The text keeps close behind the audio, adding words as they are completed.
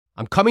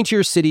I'm coming to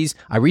your cities.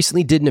 I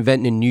recently did an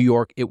event in New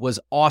York. It was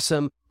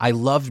awesome. I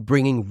loved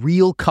bringing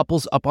real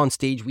couples up on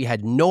stage. We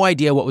had no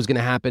idea what was going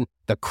to happen.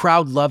 The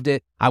crowd loved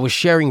it. I was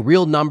sharing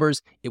real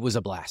numbers. It was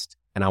a blast,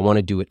 and I want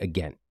to do it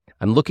again.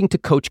 I'm looking to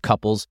coach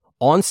couples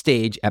on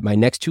stage at my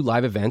next 2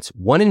 live events,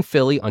 one in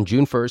Philly on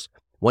June 1st,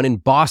 one in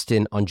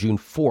Boston on June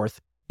 4th.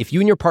 If you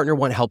and your partner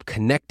want help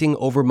connecting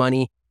over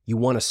money, you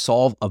want to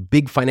solve a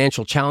big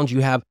financial challenge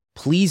you have,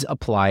 please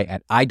apply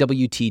at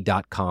iwt.com/live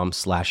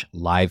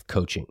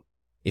coaching.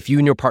 If you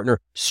and your partner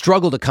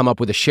struggle to come up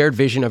with a shared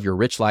vision of your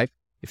rich life,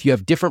 if you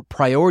have different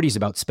priorities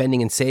about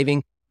spending and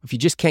saving, if you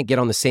just can't get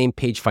on the same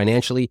page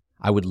financially,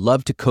 I would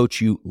love to coach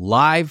you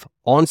live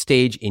on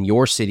stage in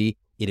your city.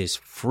 It is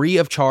free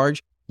of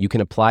charge. You can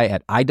apply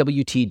at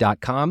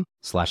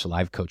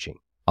iwt.com/live coaching.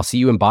 I'll see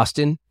you in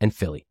Boston and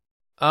Philly.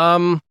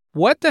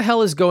 What the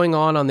hell is going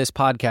on this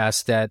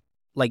podcast that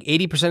like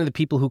 80% of the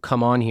people who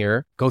come on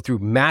here go through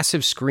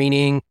massive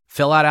screening,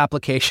 fill out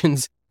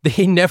applications.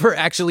 They never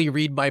actually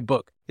read my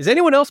book. Is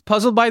anyone else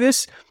puzzled by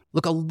this?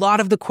 Look, a lot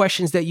of the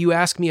questions that you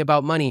ask me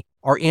about money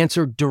are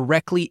answered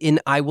directly in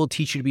I Will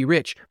Teach You to Be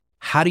Rich.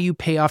 How do you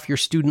pay off your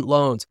student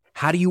loans?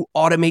 How do you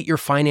automate your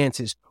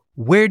finances?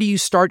 Where do you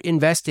start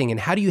investing?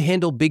 And how do you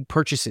handle big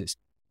purchases?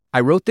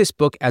 I wrote this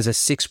book as a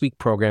 6-week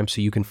program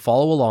so you can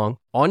follow along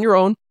on your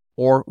own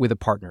or with a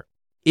partner.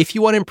 If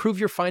you want to improve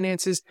your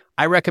finances,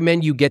 I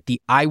recommend you get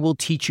the I Will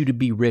Teach You to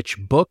Be Rich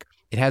book.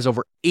 It has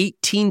over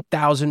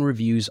 18,000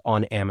 reviews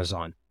on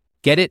Amazon.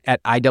 Get it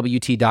at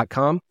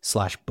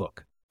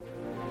iwt.com/book.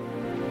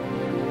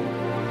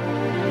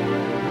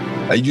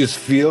 I just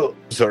feel,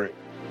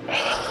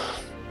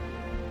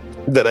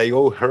 that I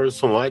owe her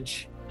so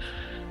much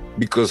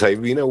because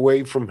I've been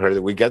away from her,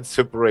 that we got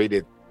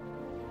separated.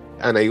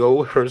 And I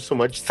owe her so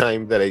much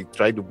time that I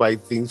try to buy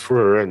things for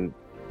her and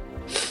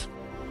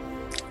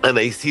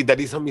I see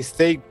that is a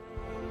mistake.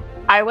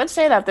 I would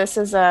say that this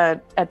is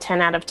a 10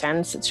 out of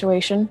 10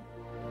 situation.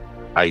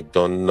 I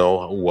don't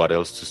know what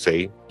else to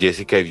say.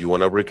 Jessica, if you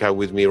want to break out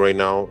with me right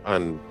now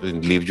and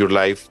live your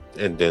life,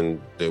 and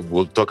then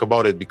we'll talk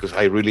about it, because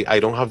I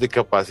don't have the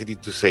capacity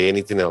to say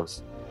anything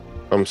else.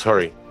 I'm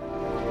sorry.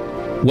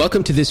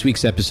 Welcome to this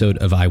week's episode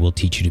of I Will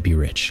Teach You to Be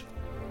Rich.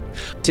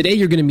 Today,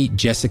 you're going to meet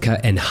Jessica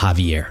and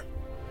Javier.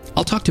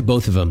 I'll talk to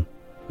both of them,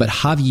 but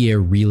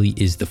Javier really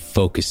is the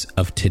focus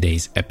of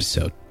today's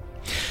episode.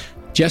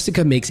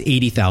 Jessica makes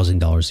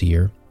 $80,000 a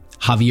year.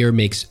 Javier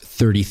makes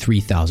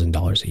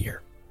 $33,000 a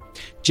year.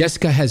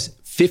 Jessica has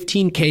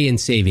 $15K in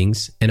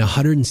savings and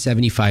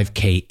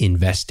 $175K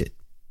invested.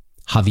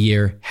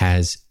 Javier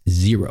has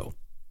 $0.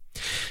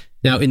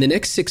 Now, in the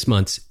next 6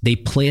 months, they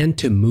plan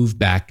to move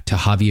back to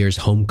Javier's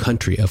home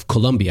country of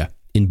Colombia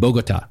in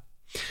Bogota.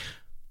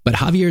 But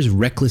Javier's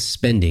reckless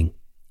spending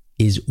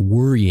is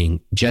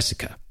worrying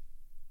Jessica.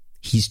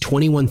 He's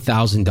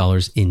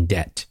 $21,000 in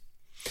debt.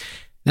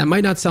 That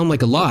might not sound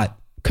like a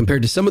lot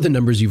compared to some of the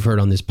numbers you've heard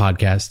on this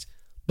podcast,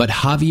 but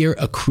Javier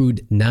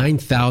accrued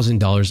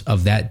 $9,000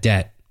 of that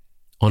debt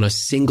on a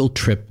single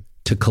trip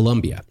to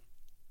Colombia.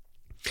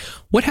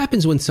 What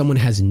happens when someone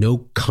has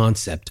no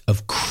concept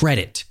of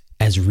credit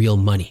as real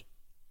money?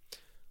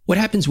 What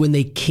happens when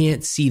they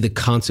can't see the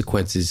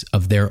consequences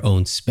of their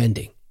own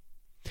spending?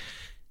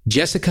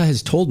 Jessica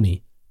has told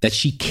me that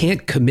she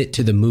can't commit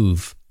to the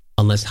move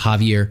unless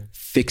Javier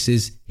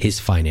fixes his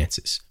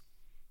finances.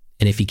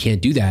 And if he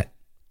can't do that,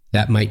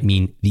 that might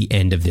mean the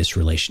end of this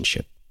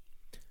relationship.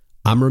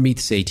 I'm Ramit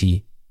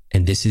Sethi,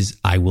 and this is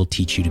I Will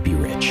Teach You to Be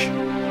Rich.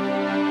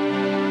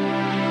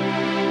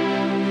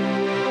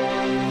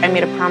 I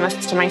made a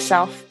promise to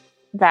myself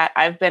that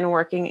I've been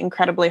working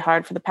incredibly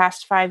hard for the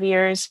past 5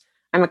 years.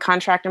 I'm a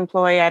contract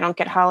employee. I don't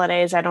get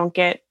holidays. I don't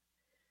get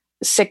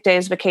sick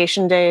days,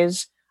 vacation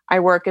days. I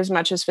work as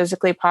much as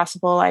physically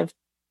possible. I've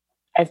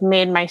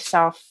made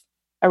myself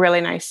a really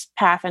nice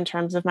path in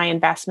terms of my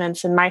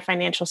investments and my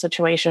financial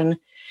situation.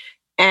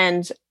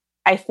 And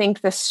I think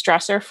the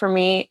stressor for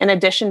me, in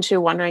addition to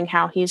wondering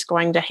how he's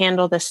going to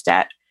handle this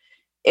debt,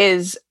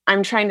 is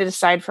I'm trying to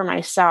decide for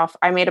myself.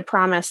 I made a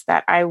promise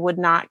that I would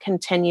not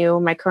continue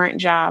my current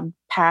job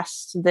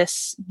past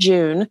this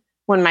June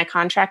when my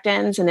contract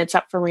ends and it's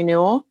up for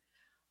renewal.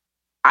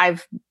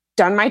 I've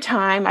done my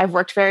time. I've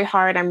worked very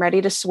hard. I'm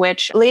ready to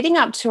switch. Leading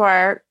up to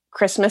our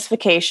Christmas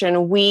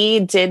vacation, we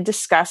did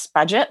discuss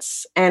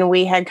budgets and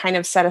we had kind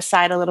of set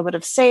aside a little bit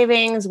of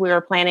savings. We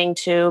were planning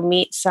to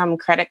meet some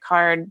credit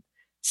card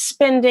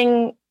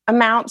spending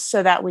amounts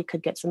so that we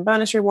could get some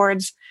bonus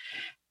rewards.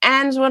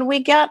 And when we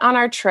got on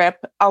our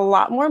trip, a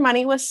lot more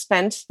money was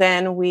spent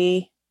than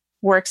we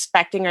were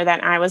expecting or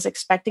than I was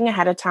expecting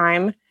ahead of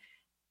time.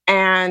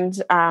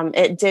 And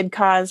it did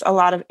cause a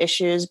lot of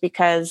issues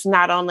because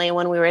not only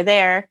when we were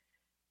there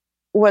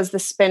was the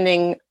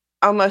spending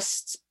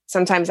almost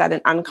sometimes at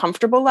an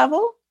uncomfortable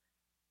level,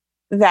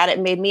 that it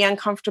made me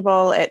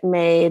uncomfortable. It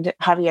made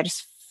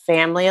Javier's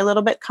family a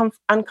little bit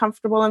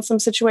uncomfortable in some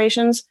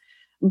situations.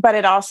 But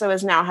it also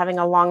is now having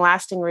a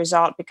long-lasting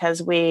result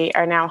because we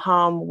are now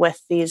home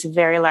with these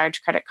very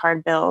large credit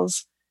card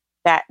bills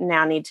that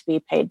now need to be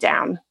paid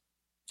down.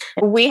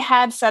 We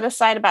had set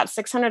aside about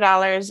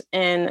 $600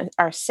 in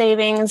our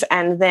savings,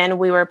 and then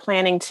we were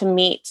planning to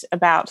meet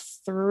about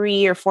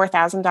 $3,000 or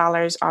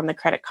 $4,000 on the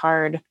credit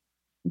card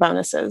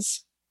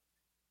bonuses.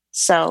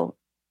 So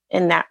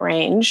in that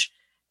range.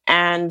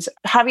 And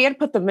Javier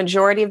put the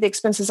majority of the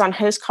expenses on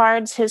his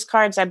cards. His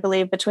cards, I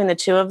believe, between the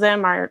two of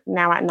them are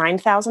now at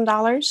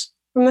 $9,000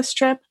 from this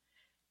trip.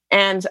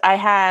 And I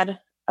had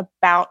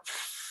about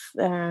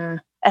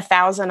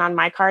 $1,000 on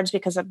my cards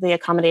because of the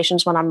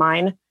accommodations went on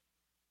mine.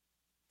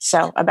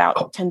 So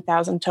about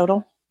 10,000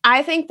 total.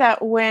 I think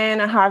that when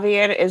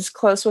Javier is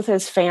close with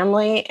his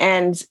family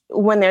and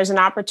when there's an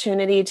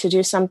opportunity to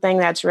do something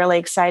that's really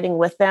exciting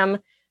with them,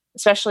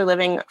 especially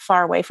living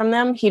far away from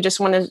them, he just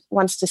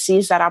wants to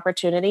seize that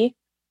opportunity,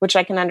 which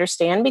I can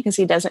understand because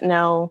he doesn't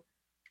know,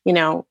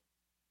 the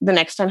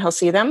next time he'll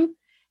see them.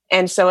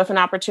 And so if an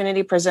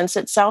opportunity presents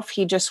itself,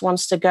 he just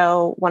wants to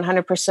go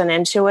 100%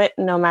 into it,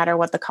 no matter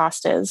what the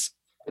cost is.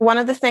 One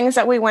of the things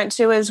that we went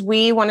to is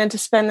we wanted to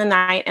spend the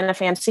night in a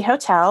fancy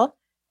hotel,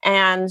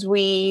 and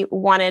we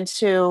wanted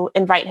to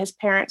invite his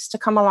parents to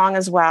come along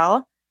as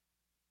well.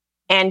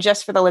 And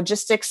just for the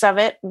logistics of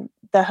it,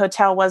 the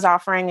hotel was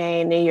offering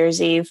a New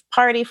Year's Eve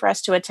party for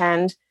us to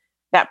attend.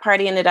 That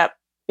party ended up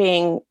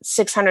being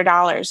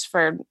 $600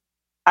 for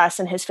us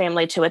and his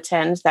family to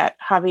attend that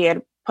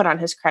Javier put on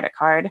his credit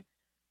card.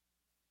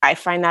 I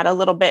find that a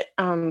little bit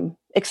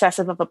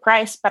excessive of a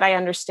price, but I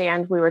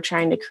understand we were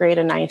trying to create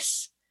a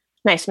nice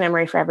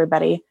memory for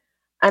everybody.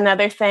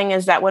 Another thing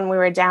is that when we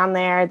were down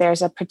there,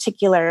 there's a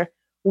particular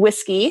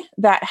whiskey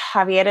that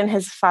Javier and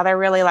his father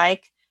really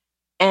like.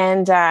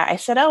 And I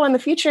said, in the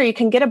future, you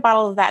can get a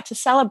bottle of that to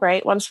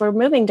celebrate once we're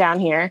moving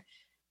down here.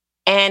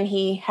 And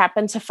he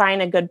happened to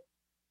find a good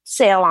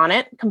sale on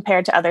it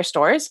compared to other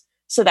stores.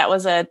 So that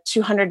was a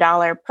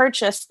 $200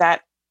 purchase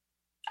that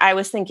I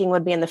was thinking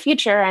would be in the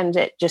future, and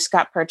it just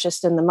got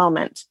purchased in the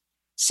moment.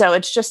 So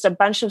it's just a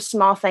bunch of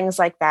small things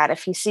like that.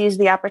 If he sees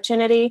the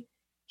opportunity,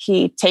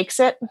 he takes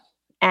it,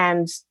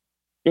 and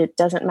it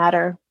doesn't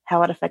matter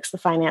how it affects the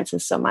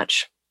finances so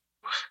much.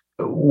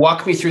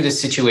 Walk me through the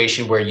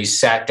situation where you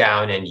sat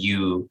down and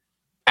you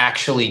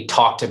actually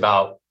talked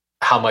about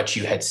how much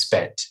you had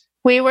spent.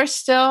 We were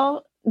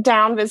still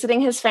down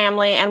visiting his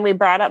family, and we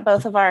brought up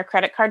both of our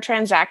credit card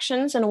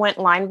transactions and went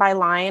line by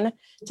line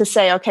to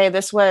say, okay,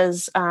 this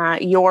was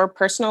your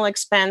personal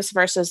expense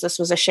versus this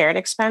was a shared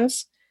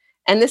expense.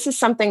 And this is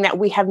something that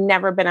we have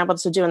never been able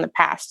to do in the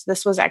past.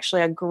 This was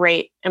actually a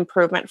great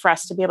improvement for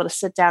us to be able to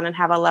sit down and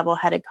have a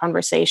level-headed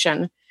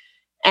conversation.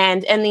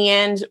 And in the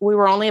end, we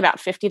were only about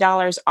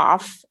 $50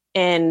 off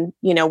in,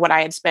 what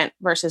I had spent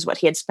versus what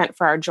he had spent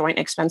for our joint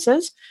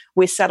expenses.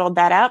 We settled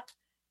that up,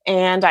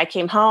 and I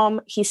came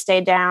home. He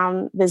stayed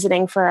down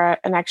visiting for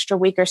an extra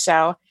week or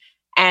so.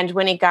 And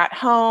when he got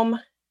home,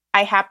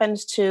 I happened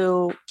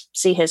to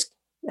see his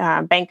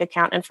bank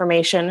account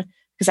information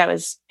because I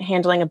was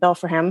handling a bill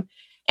for him.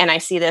 And I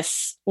see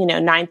this,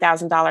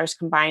 $9,000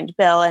 combined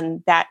bill,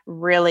 and that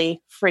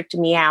really freaked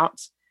me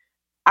out.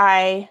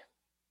 I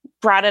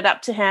brought it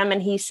up to him,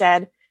 and he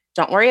said,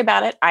 "Don't worry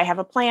about it. I have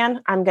a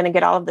plan. I'm going to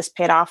get all of this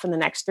paid off in the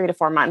next 3 to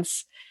 4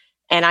 months."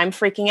 And I'm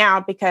freaking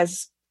out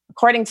because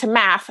according to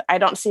math, I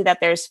don't see that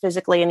there's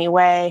physically any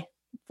way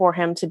for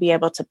him to be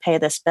able to pay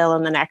this bill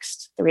in the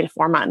next 3 to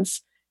 4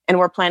 months. And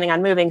we're planning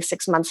on moving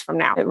 6 months from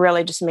now. It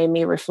really just made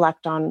me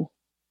reflect on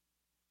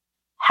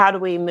how do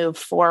we move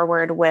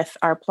forward with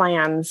our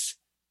plans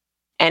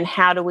and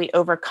how do we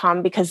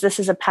overcome, because this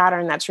is a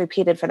pattern that's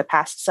repeated for the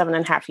past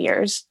 7.5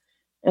 years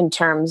in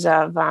terms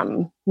of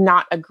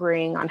not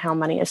agreeing on how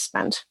money is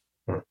spent.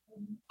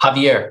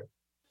 Javier,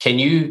 can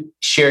you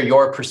share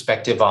your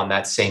perspective on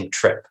that same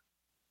trip?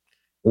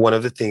 One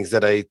of the things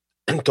that I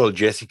told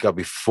Jessica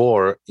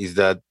before is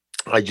that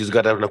I just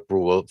got an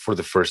approval for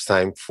the first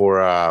time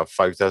for a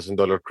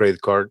 $5,000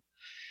 credit card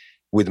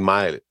with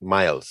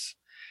miles.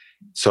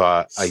 So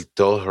I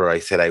told her, I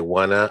said, I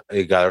want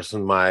to gather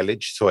some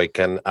mileage so I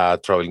can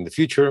travel in the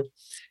future.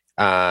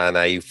 And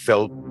I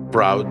felt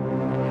proud.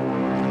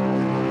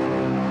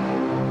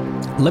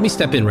 Let me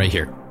step in right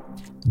here.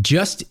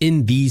 Just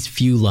in these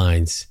few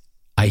lines,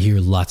 I hear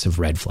lots of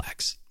red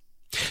flags.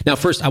 Now,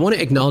 first, I want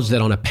to acknowledge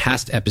that on a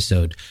past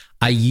episode,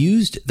 I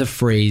used the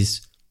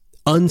phrase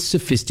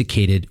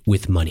unsophisticated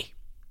with money.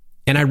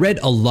 And I read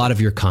a lot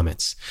of your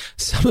comments.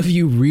 Some of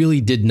you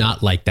really did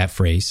not like that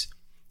phrase.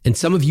 And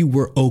some of you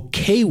were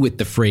okay with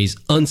the phrase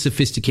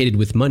unsophisticated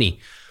with money.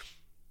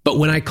 But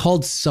when I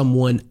called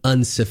someone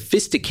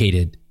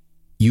unsophisticated,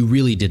 you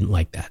really didn't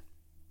like that.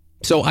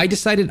 So I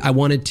decided I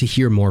wanted to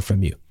hear more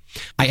from you.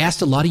 I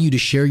asked a lot of you to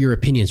share your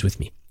opinions with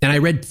me, and I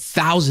read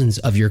thousands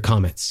of your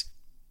comments.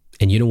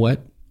 And you know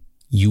what?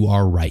 You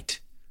are right.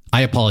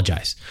 I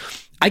apologize.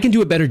 I can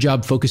do a better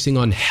job focusing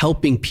on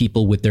helping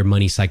people with their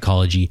money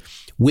psychology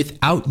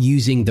without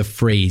using the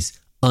phrase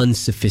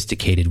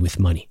unsophisticated with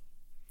money.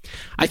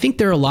 I think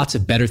there are lots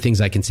of better things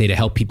I can say to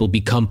help people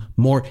become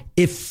more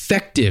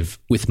effective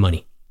with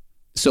money.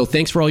 So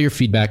thanks for all your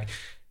feedback.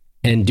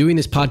 And doing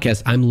this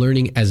podcast, I'm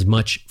learning as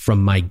much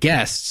from my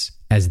guests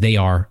as they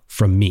are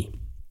from me.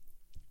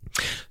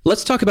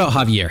 Let's talk about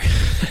Javier.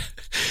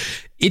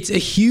 It's a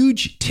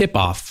huge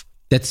tip-off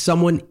that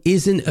someone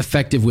isn't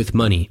effective with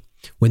money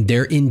when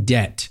they're in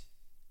debt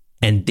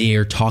and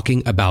they're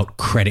talking about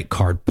credit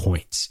card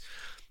points.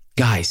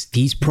 Guys,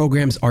 these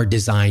programs are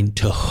designed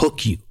to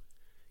hook you.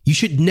 You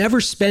should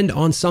never spend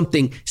on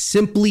something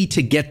simply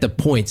to get the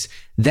points.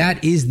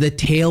 That is the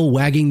tail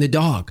wagging the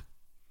dog.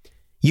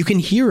 You can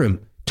hear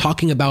him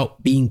talking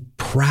about being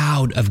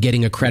proud of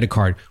getting a credit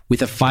card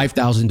with a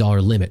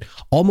 $5,000 limit,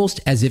 almost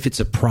as if it's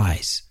a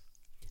prize.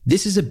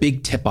 This is a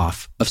big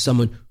tip-off of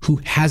someone who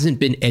hasn't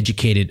been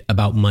educated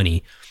about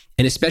money,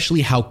 and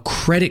especially how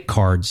credit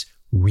cards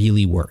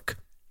really work.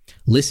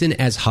 Listen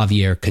as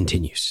Javier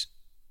continues.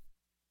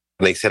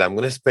 And I said, I'm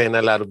going to spend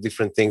a lot of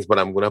different things, but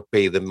I'm going to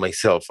pay them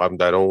myself. I'm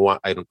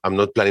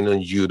not planning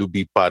on you to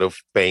be part of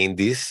paying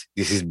this.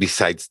 This is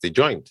besides the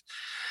joint.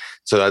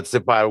 So that's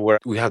the part where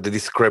we have the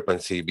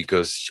discrepancy,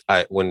 because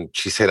when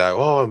she said,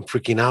 oh, I'm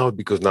freaking out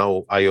because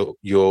now I owe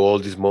you all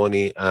this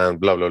money and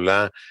blah, blah,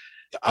 blah.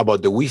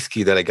 About the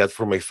whiskey that I got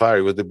from my father,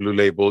 it was the Blue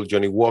Label,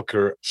 Johnny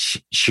Walker.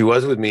 She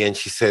was with me and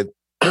she said,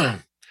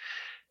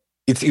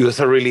 it was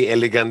a really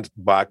elegant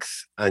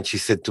box. And she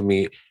said to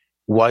me,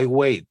 why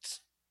wait?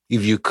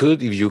 If you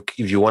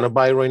want to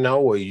buy it right now,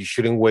 or you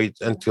shouldn't wait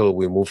until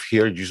we move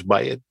here, just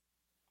buy it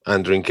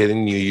and drink it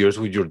in New Year's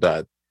with your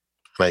dad.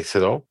 And I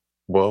said, oh,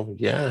 well,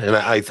 yeah. And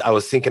I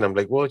was thinking, I'm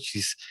like, well,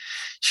 she's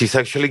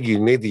actually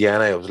giving me the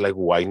answer. I was like,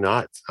 why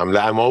not?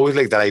 I'm always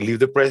like that. I leave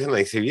the present and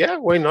I say, yeah,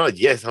 why not?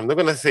 Yes, I'm not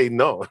going to say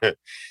no.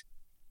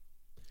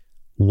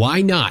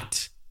 Why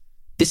not?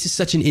 This is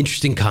such an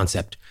interesting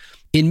concept.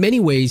 In many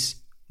ways,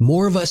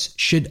 more of us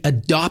should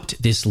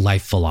adopt this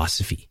life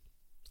philosophy.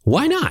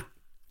 Why not?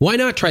 Why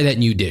not try that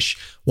new dish?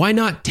 Why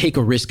not take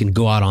a risk and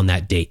go out on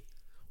that date?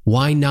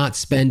 Why not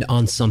spend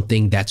on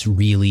something that's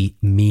really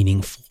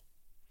meaningful?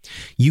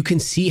 You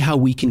can see how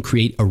we can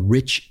create a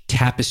rich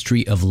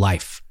tapestry of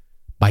life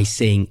by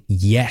saying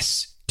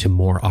yes to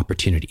more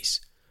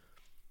opportunities.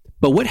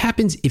 But what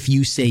happens if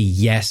you say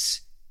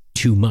yes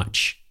too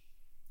much?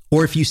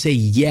 Or if you say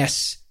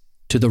yes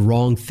to the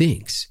wrong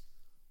things?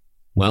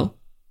 Well,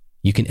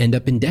 you can end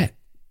up in debt.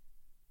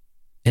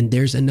 And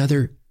there's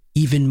another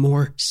even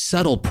more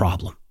subtle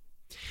problem.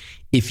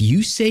 If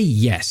you say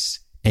yes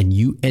and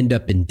you end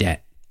up in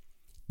debt,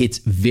 it's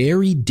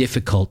very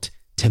difficult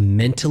to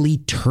mentally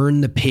turn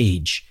the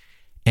page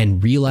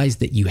and realize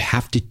that you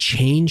have to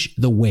change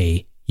the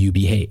way you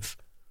behave.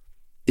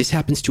 This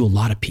happens to a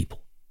lot of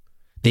people.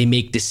 They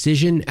make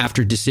decision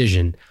after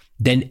decision,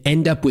 then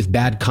end up with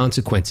bad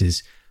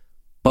consequences,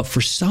 but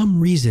for some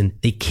reason,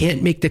 they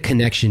can't make the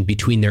connection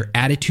between their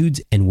attitudes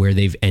and where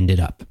they've ended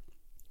up.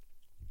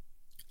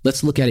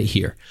 Let's look at it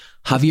here.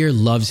 Javier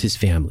loves his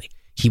family.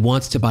 He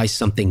wants to buy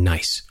something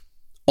nice.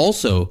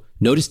 Also,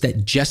 notice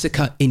that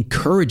Jessica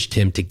encouraged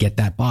him to get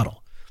that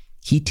bottle.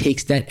 He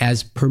takes that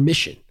as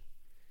permission.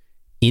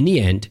 In the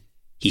end,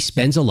 he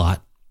spends a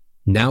lot.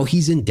 Now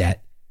he's in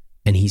debt,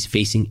 and he's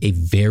facing a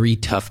very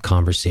tough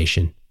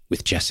conversation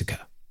with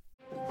Jessica.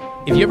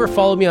 If you ever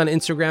follow me on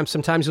Instagram,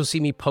 sometimes you'll see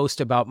me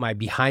post about my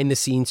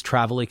behind-the-scenes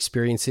travel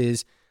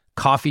experiences,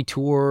 coffee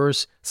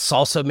tours,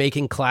 salsa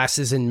making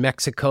classes in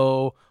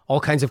Mexico, all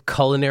kinds of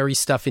culinary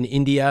stuff in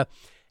India.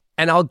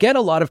 And I'll get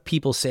a lot of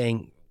people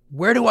saying,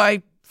 where do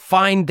I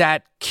find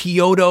that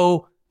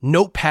Kyoto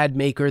notepad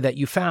maker that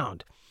you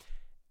found?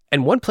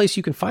 And one place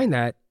you can find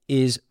that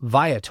is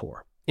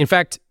Viator. In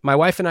fact, my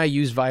wife and I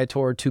used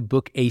Viator to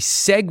book a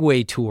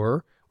Segway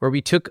tour where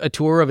we took a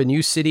tour of a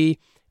new city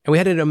and we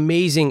had an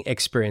amazing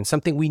experience,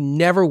 something we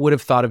never would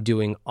have thought of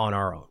doing on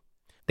our own.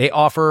 They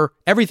offer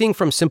everything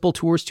from simple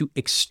tours to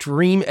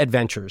extreme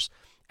adventures.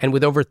 And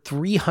with over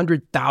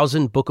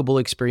 300,000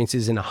 bookable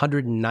experiences in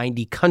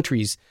 190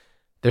 countries,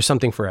 there's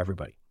something for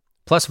everybody.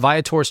 Plus,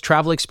 Viator's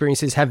travel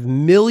experiences have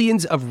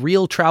millions of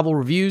real travel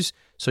reviews,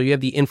 so you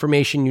have the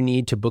information you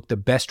need to book the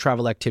best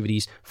travel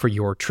activities for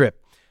your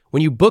trip.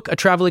 When you book a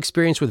travel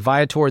experience with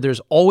Viator, there's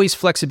always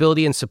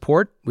flexibility and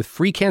support with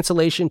free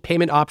cancellation,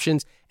 payment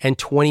options, and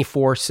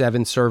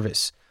 24/7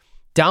 service.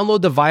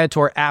 Download the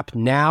Viator app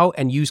now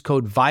and use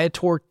code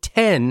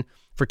Viator10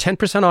 for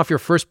 10% off your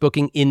first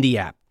booking in the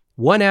app.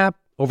 One app,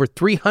 over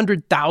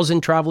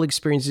 300,000 travel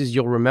experiences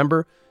you'll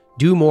remember.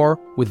 Do more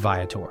with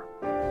Viator.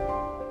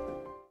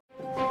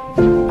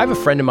 I have a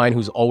friend of mine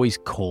who's always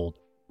cold.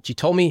 She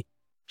told me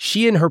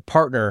she and her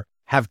partner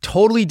have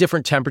totally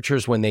different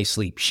temperatures when they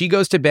sleep. She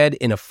goes to bed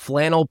in a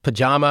flannel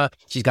pajama.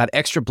 She's got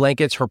extra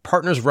blankets. Her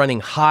partner's running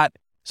hot.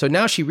 So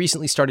now she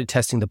recently started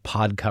testing the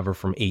pod cover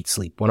from 8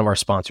 Sleep, one of our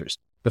sponsors.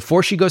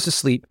 Before she goes to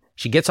sleep,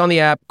 she gets on the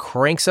app,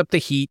 cranks up the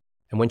heat,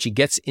 and when she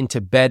gets into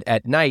bed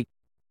at night,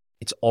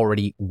 it's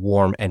already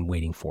warm and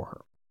waiting for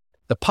her.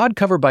 The pod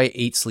cover by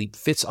 8 Sleep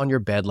fits on your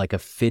bed like a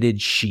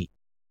fitted sheet,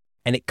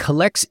 and it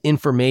collects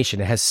information.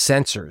 It has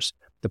sensors.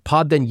 The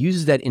pod then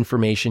uses that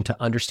information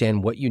to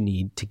understand what you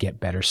need to get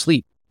better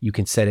sleep. You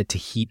can set it to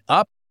heat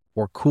up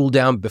or cool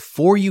down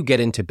before you get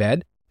into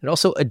bed. It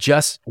also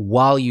adjusts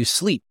while you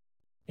sleep.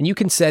 And you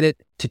can set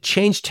it to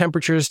change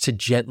temperatures to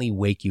gently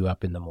wake you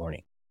up in the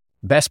morning.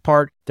 Best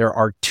part, there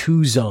are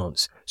 2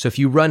 zones. So if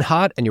you run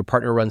hot and your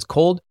partner runs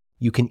cold,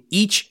 you can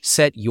each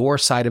set your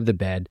side of the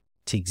bed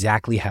to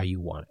exactly how you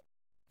want it.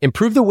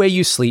 Improve the way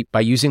you sleep by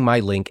using my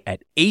link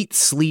at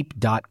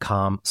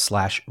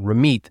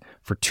 8sleep.com/Ramit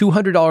for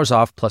 $200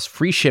 off plus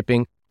free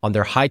shipping on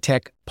their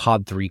high-tech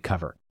Pod 3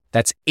 cover.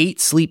 That's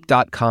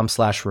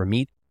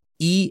 8sleep.com/Ramit,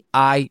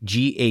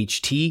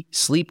 EIGHT,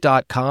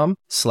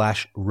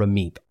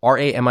 sleep.com/Ramit,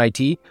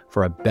 RAMIT,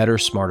 for a better,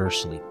 smarter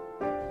sleep.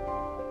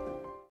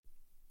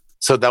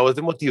 So that was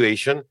the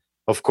motivation.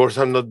 Of course,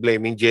 I'm not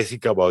blaming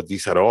Jessica about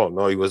this at all.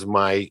 No, it was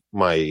my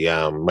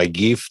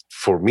gift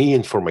for me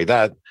and for my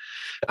dad,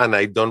 and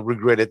I don't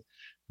regret it.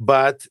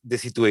 But the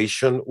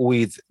situation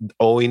with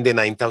owing the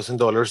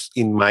 $9,000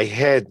 in my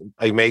head,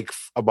 I make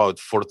about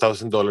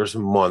 $4,000 a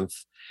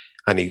month,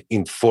 and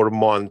in 4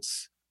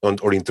 months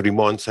or in 3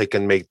 months, I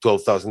can make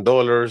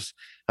 $12,000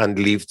 and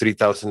leave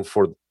 $3,000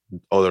 for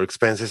other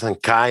expenses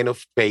and kind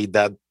of pay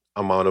that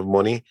amount of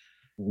money.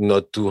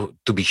 Not to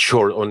be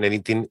short on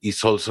anything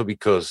is also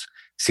because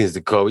since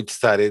the COVID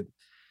started,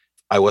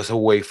 I was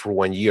away for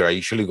 1 year. I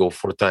usually go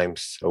 4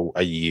 times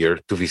a year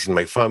to visit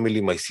my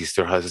family. My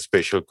sister has a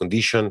special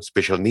condition,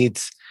 special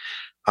needs,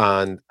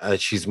 and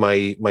she's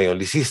my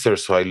only sister.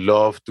 So I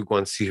love to go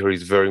and see her.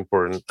 It's very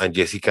important. And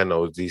Jessica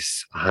knows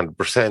this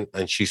 100%,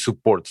 and she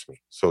supports me.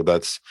 So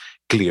that's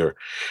clear.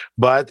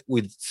 But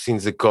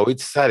since the COVID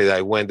started,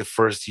 I went the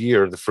first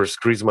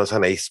Christmas,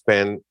 and I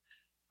spent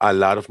a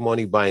lot of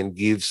money buying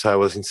gifts. I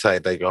was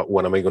inside, like,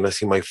 when am I going to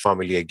see my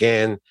family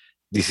again?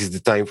 This is the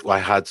time I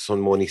had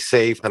some money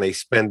saved, and I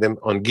spent them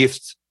on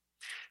gifts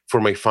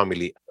for my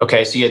family.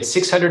 Okay, so you had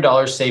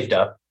 $600 saved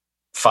up.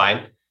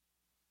 Fine.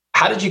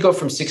 How did you go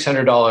from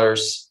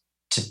 $600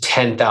 to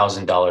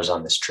 $10,000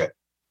 on this trip?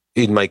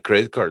 In my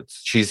credit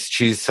cards.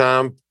 She's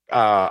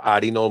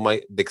adding all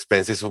the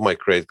expenses of my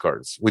credit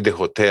cards with the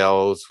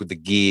hotels, with the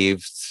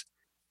gifts.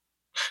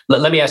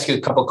 Let me ask you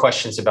a couple of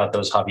questions about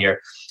those, Javier.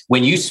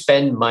 When you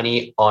spend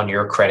money on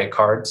your credit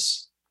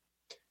cards,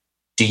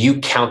 do you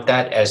count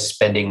that as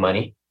spending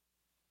money?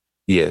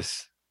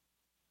 Yes.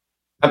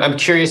 I'm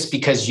curious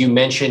because you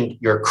mentioned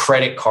your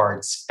credit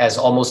cards as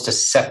almost a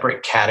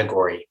separate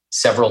category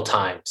several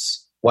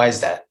times. Why is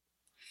that?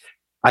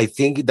 I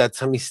think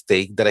that's a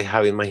mistake that I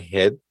have in my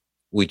head,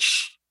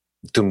 which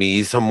to me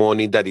is some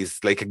money that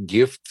is like a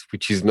gift,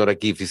 which is not a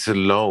gift, it's a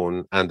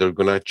loan, and they're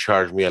going to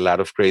charge me a lot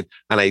of credit.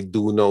 And I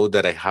do know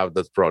that I have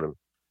that problem.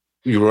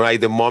 You're right.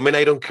 The moment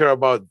I don't care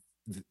about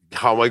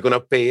how am I going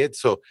to pay it.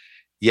 So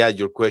yeah,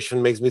 your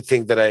question makes me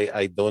think that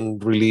I don't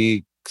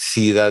really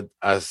see that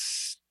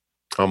as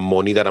a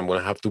money that I'm going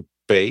to have to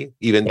pay,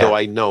 even though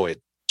I know it.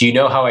 Do you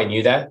know how I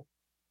knew that?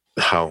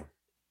 How?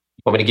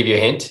 Want me to give you a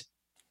hint?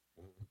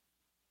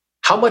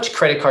 How much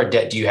credit card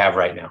debt do you have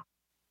right now?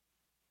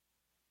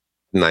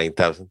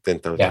 9,000,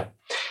 10,000. Yeah.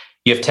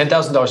 You have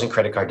 $10,000 in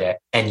credit card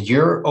debt, and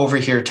you're over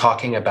here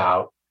talking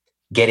about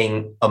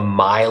getting a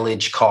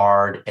mileage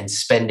card and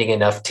spending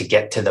enough to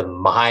get to the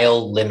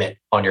mile limit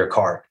on your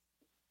card.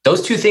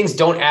 Those two things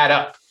don't add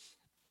up.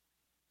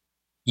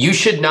 You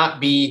should not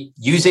be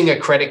using a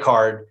credit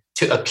card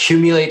to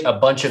accumulate a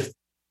bunch of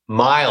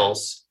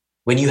miles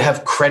when you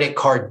have credit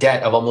card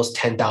debt of almost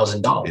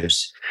 $10,000.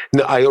 Yes.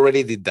 No, I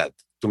already did that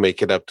to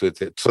make it up to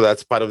it. So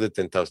that's part of the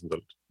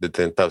 $10,000, the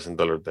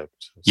 $10,000 debt.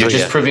 So you're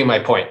just proving my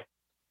point.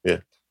 Yeah.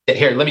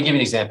 Here, let me give you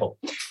an example.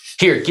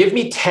 Here, give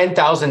me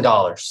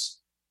 $10,000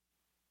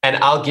 and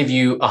I'll give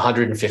you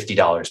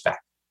 $150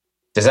 back.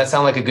 Does that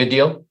sound like a good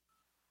deal?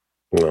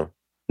 No.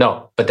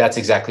 No, but that's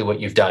exactly what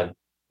you've done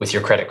with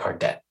your credit card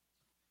debt.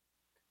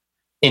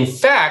 In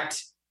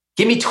fact,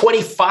 give me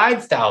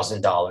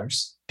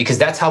 $25,000 because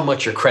that's how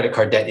much your credit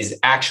card debt is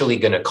actually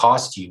going to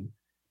cost you,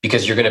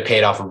 because you're going to pay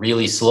it off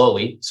really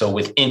slowly. So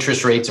with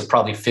interest rates of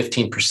probably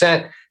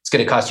 15%, it's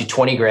going to cost you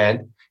 20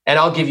 grand, and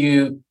I'll give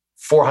you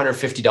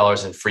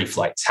 $450 in free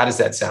flights. How does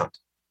that sound?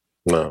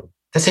 No.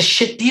 That's a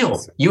shit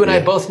deal. You and I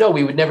both know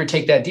we would never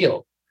take that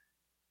deal.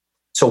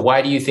 So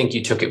why do you think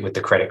you took it with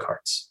the credit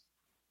cards?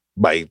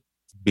 By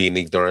being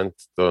ignorant,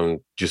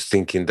 just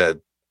thinking that,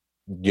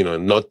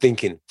 not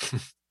thinking.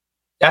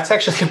 That's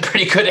actually a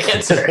pretty good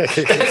answer.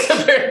 That's a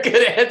very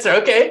good answer.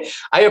 Okay.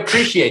 I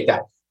appreciate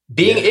that.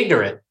 Being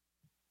ignorant,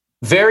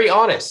 very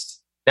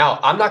honest. Now,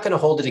 I'm not going to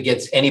hold it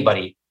against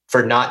anybody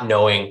for not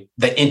knowing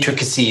the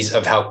intricacies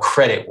of how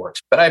credit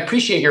works, but I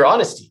appreciate your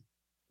honesty.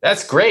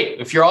 That's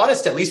great. If you're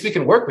honest, at least we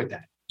can work with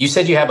that. You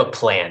said you have a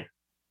plan,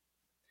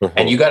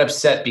 and you got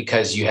upset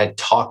because you had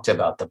talked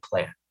about the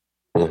plan.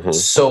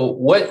 So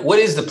what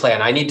is the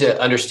plan? I need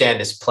to understand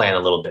this plan a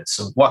little bit.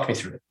 So walk me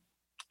through it.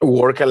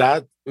 Work a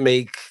lot,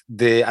 make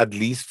at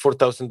least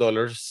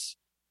 $4,000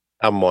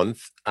 a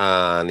month,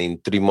 and in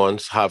 3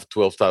 months have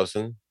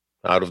 12,000.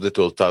 Out of the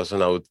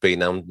 12,000, I would pay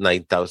now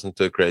 9,000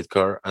 to a credit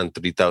card, and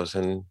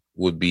 3,000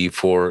 would be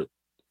for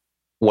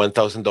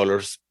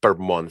 $1,000 per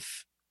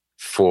month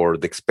for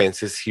the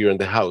expenses here in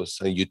the house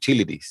and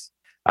utilities.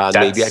 And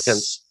maybe I can.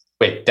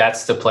 Wait,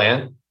 that's the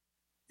plan?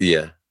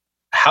 Yeah.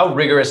 How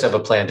rigorous of a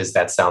plan does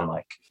that sound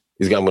like?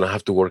 I'm going to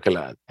have to work a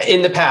lot.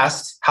 In the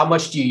past, how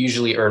much do you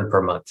usually earn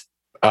per month?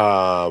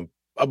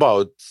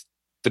 About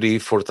 3,000,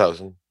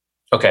 4,000.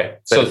 Okay.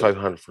 So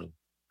 500.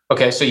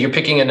 Okay, so you're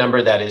picking a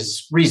number that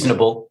is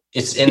reasonable.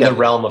 It's in the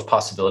realm of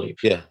possibility.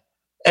 Yeah.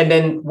 And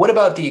then what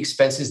about the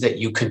expenses that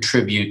you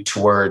contribute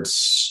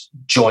towards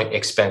joint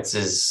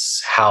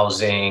expenses,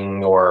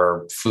 housing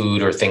or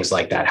food or things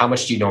like that? How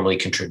much do you normally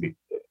contribute?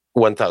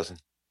 1,000.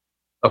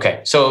 Okay,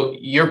 so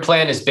your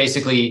plan is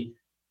basically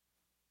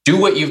do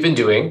what you've been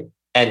doing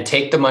and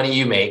take the money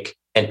you make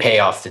and pay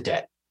off the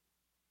debt.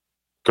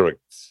 Correct.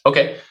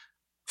 Okay,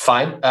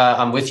 fine.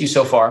 I'm with you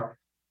so far.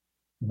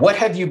 What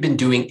have you been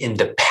doing in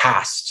the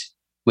past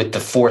with the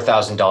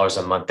 $4,000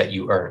 a month that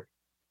you earn?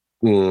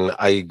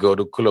 I go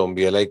to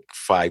Colombia like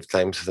 5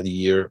 times a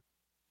year.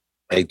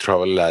 I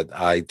travel a lot.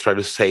 I try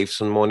to save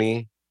some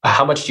money.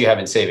 How much do you have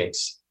in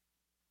savings?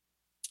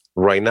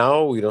 Right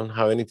now, we don't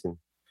have anything,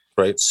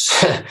 right?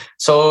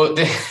 So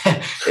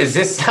is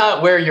this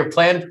not where your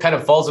plan kind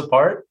of falls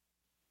apart?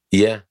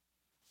 Yeah.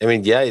 I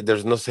mean, yeah,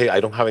 there's no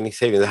I don't have any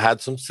savings. I had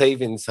some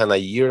savings, and a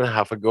year and a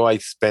half ago, I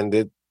spent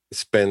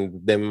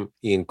them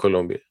in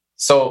Colombia.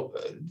 So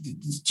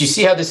do you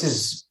see how this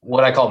is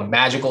what I call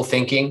magical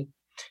thinking?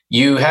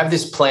 You have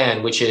this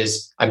plan, which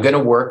is, I'm going to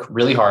work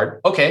really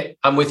hard. Okay,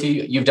 I'm with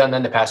you. You've done that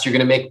in the past. You're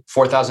going to make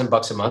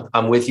 $4,000 a month.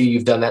 I'm with you.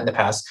 You've done that in the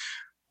past.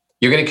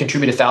 You're going to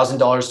contribute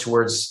 $1,000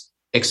 towards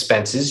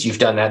expenses. You've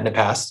done that in the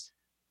past.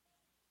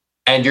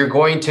 And you're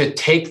going to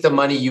take the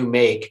money you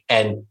make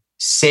and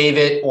save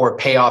it or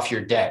pay off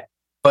your debt.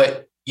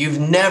 But you've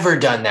never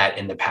done that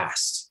in the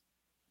past.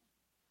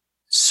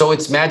 So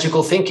it's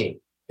magical thinking.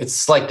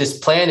 It's like this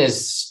plan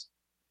is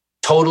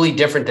totally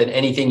different than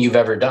anything you've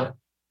ever done.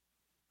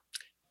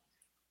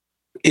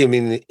 I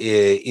mean,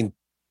 in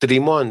 3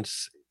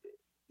 months,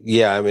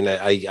 yeah, I mean,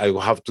 I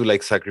will have to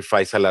like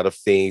sacrifice a lot of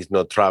things,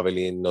 not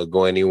traveling, not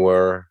go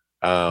anywhere,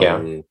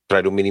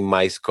 try to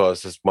minimize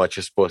costs as much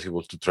as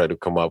possible to try to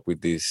come up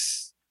with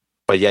this.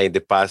 But yeah, in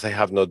the past, I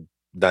have not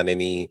done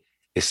any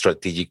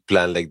strategic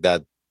plan like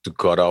that to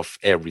cut off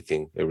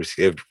everything,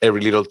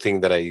 every little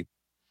thing that I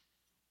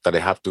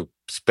have to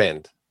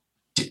spend.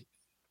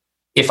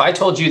 If I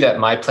told you that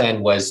my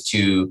plan was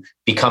to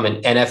become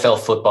an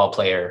NFL football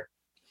player,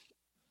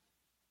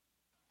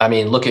 I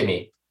mean, look at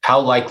me. How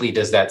likely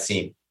does that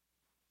seem?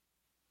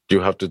 You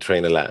have to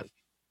train a lot.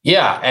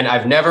 Yeah, and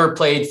I've never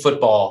played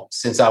football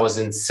since I was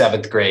in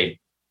 7th grade.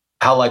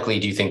 How likely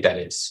do you think that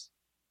is?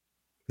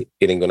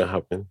 It ain't gonna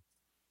happen.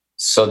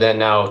 So then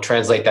now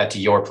translate that to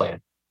your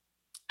plan.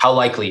 How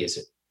likely is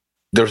it?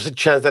 There's a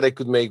chance that I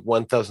could make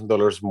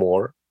 $1,000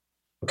 more.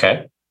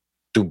 Okay.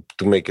 To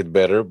make it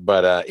better,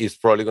 but it's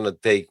probably going to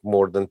take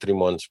more than 3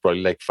 months,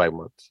 probably like 5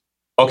 months.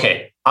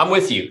 Okay, I'm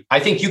with you. I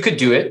think you could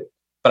do it,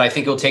 but I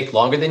think it'll take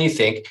longer than you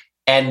think.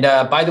 And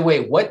by the way,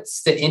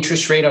 what's the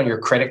interest rate on your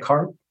credit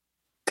card?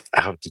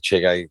 I have to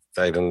check. I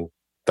don't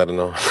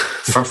know.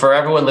 For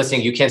everyone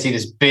listening, you can't see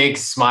this big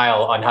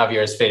smile on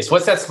Javier's face.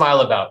 What's that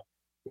smile about?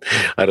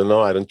 I don't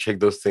know. I don't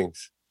check those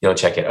things. You don't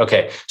check it.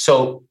 Okay,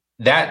 so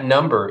that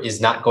number is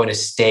not going to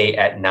stay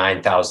at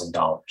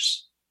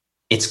 $9,000.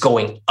 It's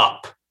going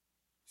up.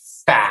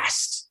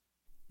 Fast.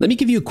 Let me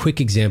give you a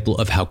quick example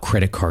of how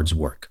credit cards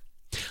work.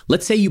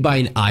 Let's say you buy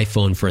an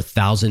iPhone for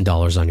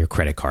 $1,000 on your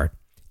credit card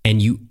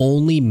and you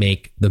only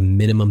make the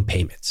minimum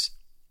payments.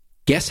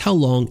 Guess how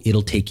long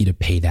it'll take you to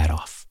pay that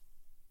off?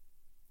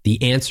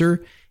 The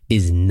answer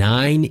is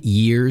 9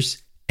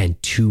 years and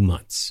 2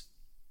 months.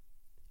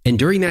 And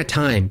during that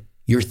time,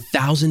 your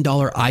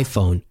 $1,000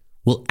 iPhone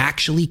will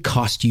actually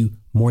cost you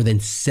more than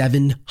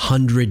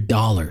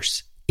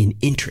 $700 in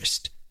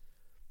interest.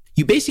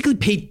 You basically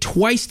paid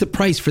twice the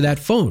price for that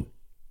phone.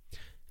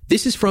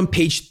 This is from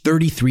page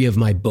 33 of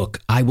my book,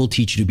 I Will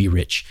Teach You to Be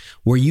Rich,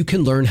 where you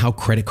can learn how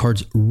credit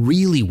cards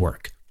really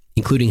work,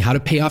 including how to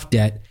pay off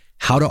debt,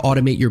 how to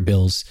automate your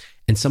bills,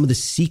 and some of the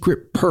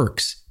secret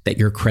perks that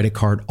your credit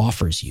card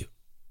offers you.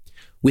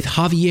 With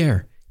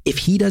Javier, if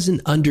he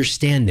doesn't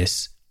understand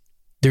this,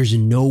 there's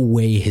no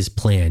way his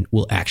plan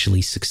will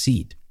actually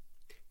succeed.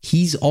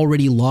 He's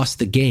already lost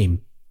the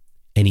game,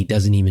 and he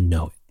doesn't even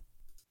know it.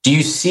 Do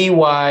you see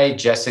why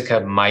Jessica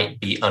might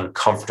be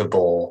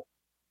uncomfortable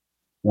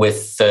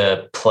with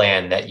the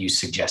plan that you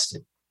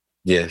suggested?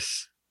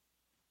 Yes,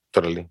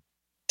 totally.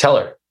 Tell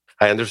her.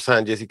 I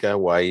understand, Jessica,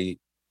 why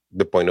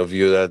the point of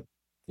view that,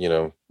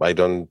 I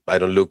don't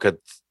look at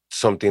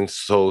something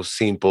so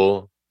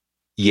simple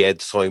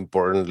yet so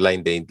important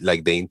like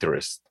the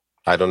interest.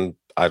 I don't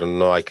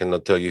know. I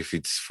cannot tell you if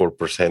it's 4%,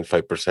 5%,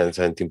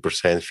 17%,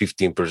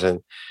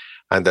 15%.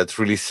 And that's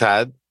really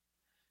sad.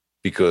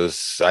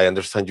 Because I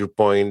understand your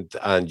point,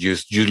 and you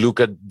look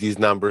at these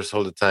numbers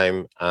all the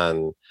time,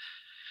 and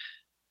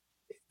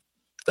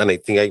I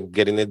think I'm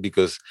getting it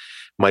because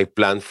my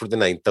plan for the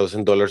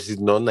 $9,000 is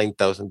not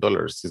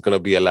 $9,000. It's gonna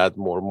be a lot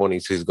more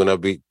money, so it's gonna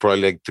be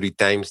probably like 3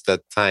 times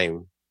that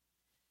time.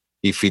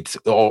 If it's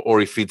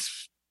or if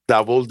it's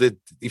doubled it,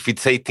 if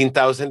it's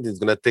 18,000, it's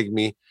gonna take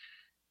me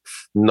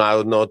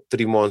now not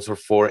 3 months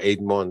or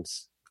 8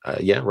 months.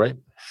 Yeah, right.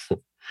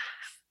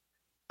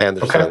 I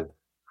understand.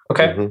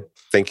 Okay. Mm-hmm.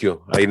 Thank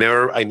you. I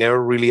never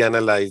really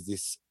analyzed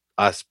this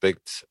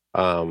aspect.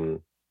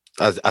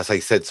 as I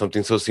said,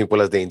 something so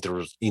simple as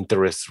the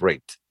interest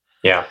rate.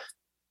 Yeah.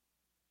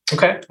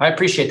 Okay. I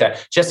appreciate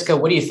that. Jessica,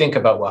 what do you think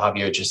about what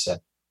Javier just said?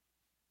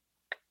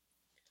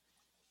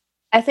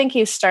 I think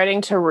he's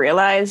starting to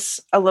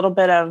realize a little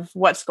bit of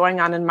what's going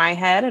on in my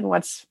head and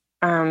what's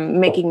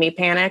making me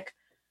panic.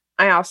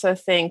 I also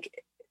think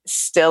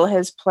still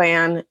his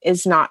plan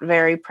is not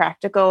very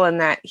practical, and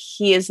that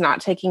he is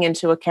not taking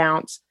into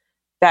account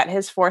that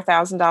his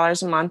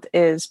 $4,000 a month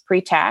is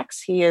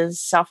pre-tax. He is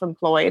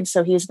self-employed,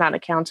 so he's not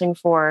accounting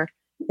for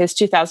his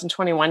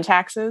 2021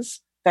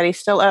 taxes that he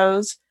still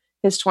owes,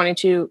 his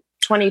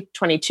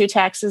 2022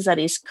 taxes that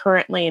he's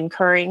currently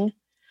incurring,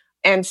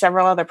 and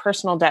several other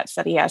personal debts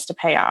that he has to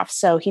pay off.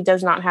 So he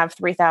does not have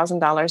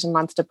 $3,000 a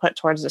month to put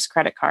towards this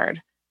credit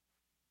card.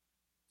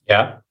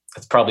 Yeah,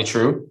 that's probably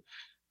true.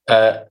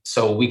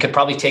 So we could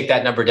probably take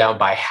that number down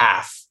by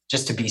half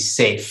just to be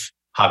safe,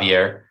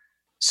 Javier.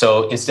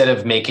 So instead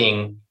of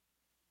making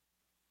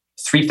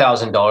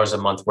 $3,000 a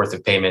month worth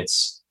of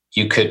payments,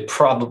 you could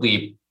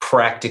probably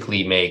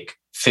practically make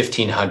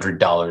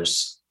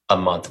 $1,500 a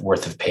month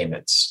worth of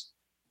payments.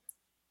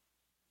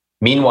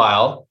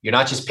 Meanwhile, you're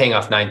not just paying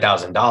off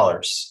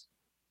 $9,000,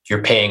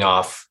 you're paying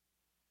off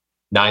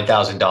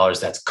 $9,000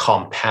 that's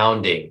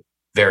compounding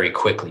very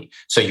quickly.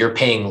 So you're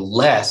paying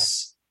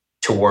less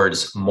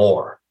towards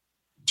more.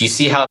 Do you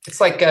see how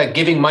it's like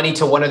giving money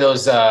to one of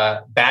those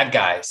bad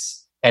guys?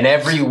 And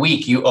every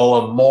week you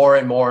owe them more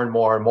and more and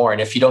more and more.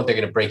 And if you don't, they're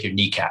going to break your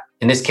kneecap.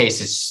 In this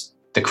case, it's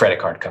the credit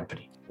card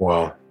company.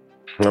 Wow.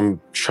 I'm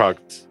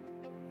shocked.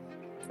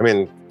 I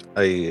mean,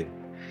 I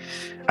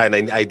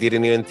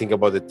didn't even think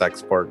about the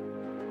tax part.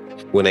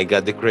 When I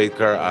got the credit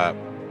card,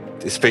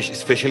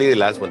 especially the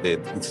last one,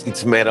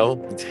 it's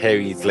metal, it's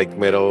heavy, it's like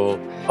metal.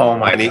 Oh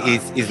my God.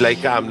 It's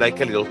like I'm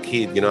like a little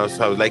kid, you know.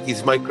 So I was like,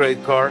 it's my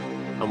credit card.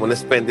 I'm gonna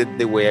spend it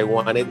the way I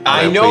want it.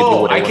 I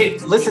know. I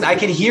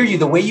can hear you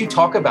the way you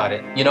talk about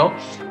it. You know,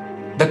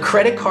 the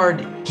credit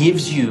card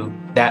gives you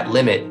that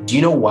limit. Do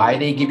you know why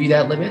they give you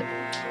that limit?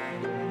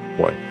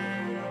 What?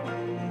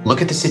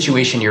 Look at the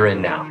situation you're in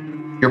now.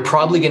 You're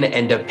probably going to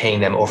end up paying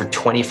them over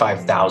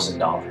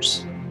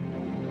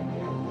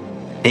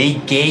 $25,000. They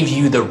gave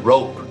you the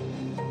rope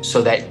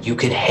so that you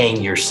could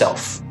hang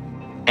yourself.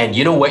 And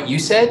you know what you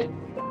said?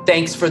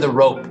 Thanks for the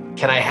rope.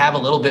 Can I have a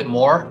little bit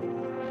more?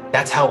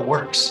 That's how it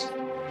works.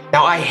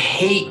 Now, I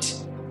hate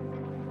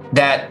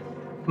that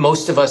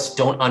most of us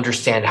don't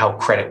understand how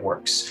credit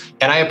works.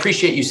 And I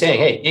appreciate you saying,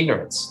 hey,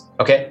 ignorance,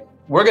 okay?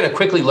 We're going to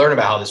quickly learn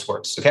about how this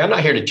works, okay? I'm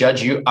not here to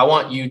judge you. I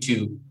want you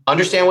to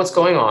understand what's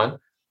going on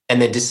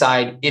and then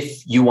decide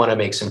if you want to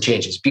make some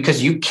changes,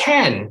 because you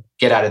can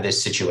get out of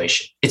this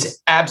situation. It's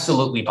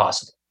absolutely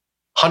possible.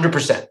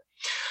 100%.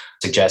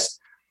 Suggest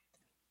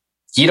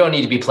you don't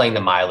need to be playing the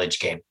mileage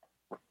game.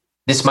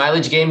 This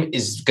mileage game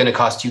is going to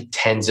cost you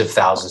tens of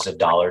thousands of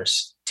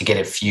dollars to get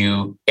a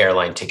few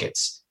airline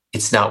tickets.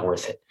 It's not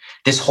worth it.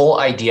 This whole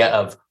idea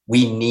of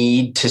we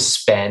need to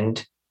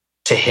spend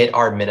to hit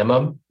our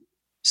minimum,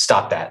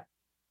 stop that.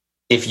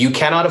 If you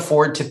cannot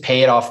afford to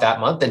pay it off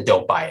that month, then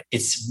don't buy it.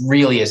 It's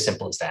really as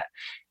simple as that.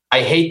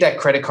 I hate that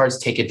credit cards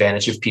take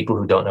advantage of people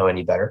who don't know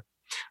any better.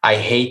 I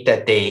hate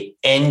that they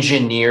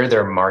engineer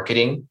their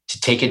marketing to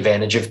take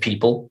advantage of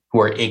people who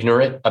are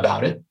ignorant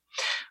about it.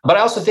 But I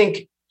also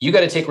think you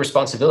got to take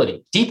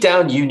responsibility. Deep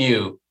down, you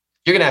knew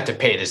you're going to have to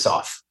pay this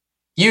off.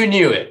 You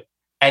knew it.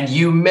 And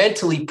you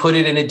mentally put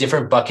it in a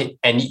different bucket.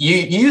 And you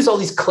use all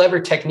these clever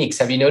techniques.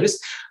 Have you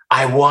noticed?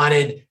 I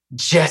wanted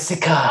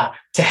Jessica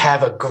to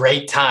have a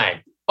great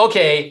time.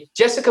 Okay,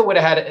 Jessica would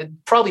have had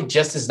probably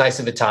just as nice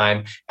of a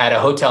time at a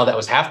hotel that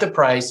was half the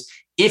price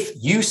if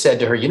you said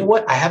to her, you know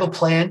what? I have a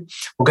plan.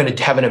 We're going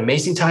to have an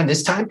amazing time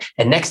this time.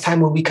 And next time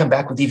when we come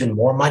back with even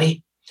more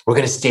money, we're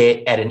going to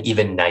stay at an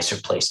even nicer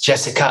place.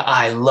 Jessica,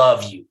 I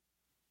love you.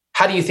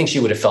 How do you think she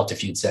would have felt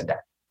if you'd said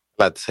that?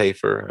 A lot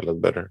safer, a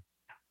lot better.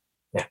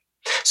 Yeah.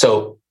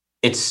 So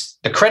it's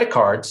the credit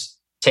cards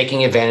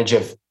taking advantage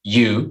of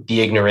you,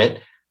 the ignorant,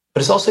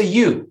 but it's also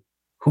you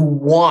who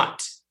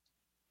want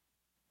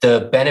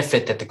the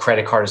benefit that the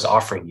credit card is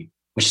offering you,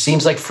 which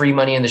seems like free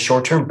money in the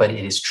short term, but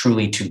it is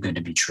truly too good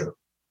to be true.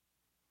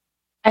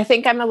 I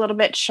think I'm a little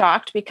bit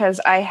shocked because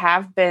I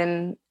have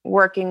been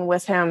working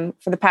with him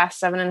for the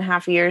past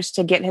 7.5 years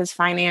to get his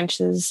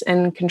finances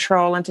in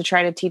control and to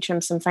try to teach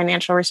him some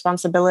financial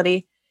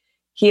responsibility.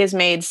 He has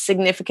made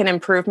significant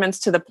improvements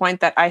to the point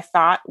that I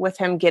thought with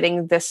him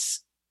getting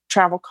this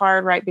travel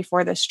card right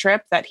before this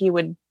trip that he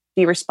would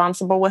be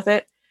responsible with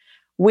it.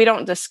 We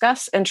don't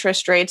discuss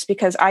interest rates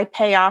because I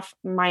pay off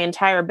my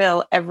entire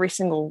bill every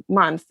single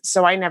month,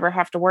 so I never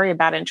have to worry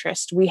about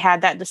interest. We had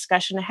that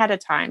discussion ahead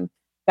of time.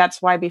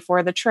 That's why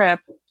before the trip,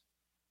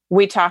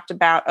 we talked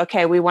about,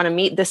 okay, we want to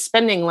meet this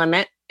spending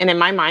limit. And in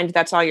my mind,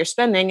 that's all you're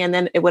spending. And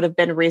then it would have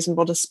been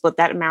reasonable to split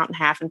that amount in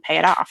half and pay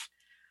it off.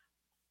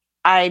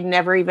 I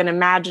never even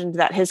imagined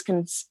that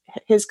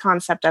his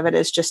concept of it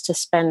is just to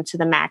spend to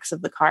the max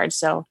of the card.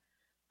 So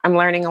I'm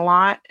learning a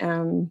lot.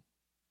 I'm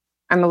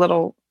a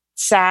little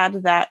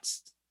sad that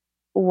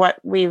what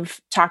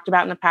we've talked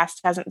about in the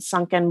past hasn't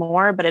sunk in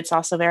more, but it's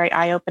also very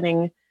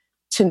eye-opening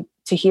to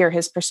hear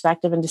his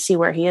perspective and to see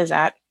where he is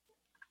at.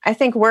 I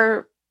think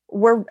we're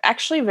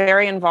actually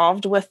very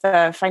involved with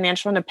the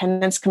financial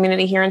independence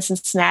community here in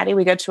Cincinnati.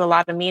 We go to a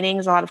lot of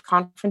meetings, a lot of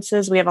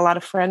conferences. We have a lot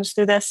of friends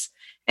through this,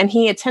 and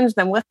he attends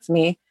them with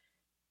me.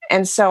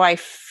 And so I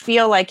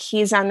feel like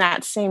he's on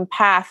that same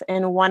path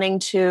in wanting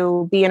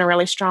to be in a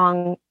really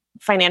strong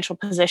financial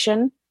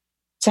position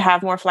to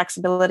have more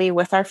flexibility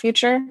with our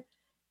future.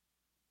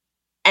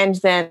 And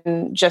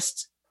then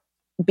just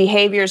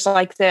behaviors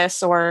like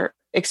this or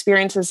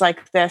experiences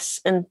like this,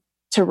 and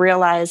to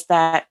realize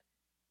that,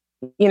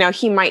 you know,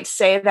 he might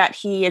say that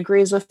he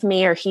agrees with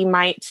me, or he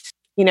might,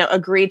 you know,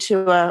 agree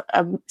to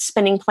a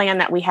spending plan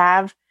that we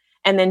have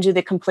and then do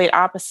the complete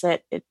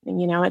opposite.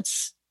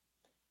 It's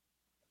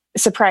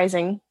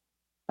surprising,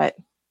 but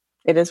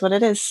it is what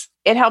it is.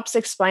 It helps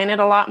explain it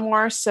a lot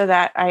more so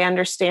that I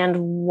understand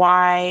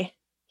why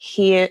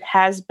he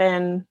has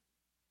been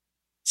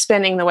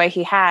spending the way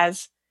he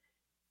has.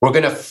 We're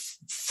going to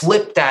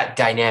flip that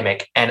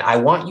dynamic, and I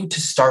want you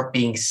to start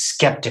being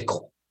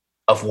skeptical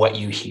of what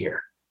you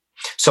hear.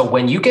 So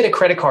when you get a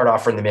credit card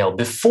offer in the mail,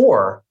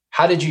 before,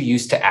 how did you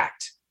used to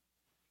act?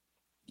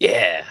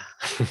 Yeah.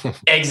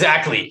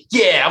 Exactly.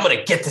 Yeah, I'm going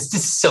to get this.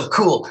 This is so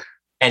cool.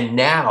 And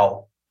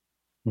now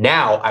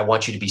I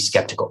want you to be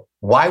skeptical.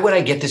 Why would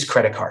I get this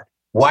credit card?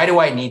 Why do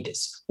I need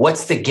this?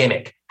 What's the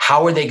gimmick?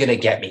 How are they going to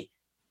get me?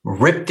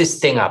 Rip this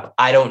thing up.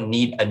 I don't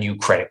need a new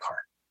credit card.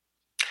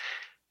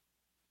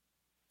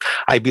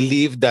 I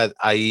believe that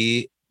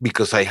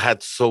because I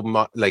had so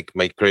much, like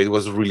my credit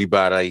was really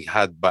bad.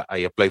 I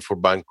applied for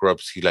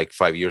bankruptcy like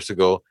 5 years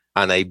ago,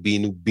 and I've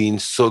been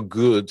so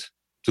good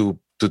to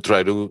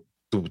try to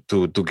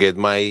get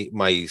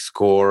my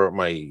score,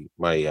 my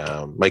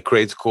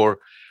credit score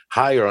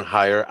higher and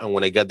higher. And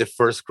when I got the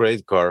first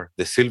credit card,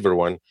 the silver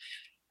one,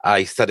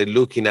 I started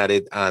looking at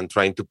it and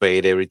trying to pay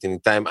it everything in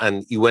time.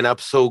 And it went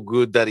up so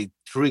good that it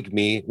tricked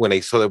me when I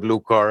saw the blue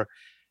card,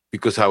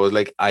 because I was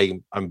like,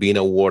 I'm being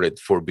awarded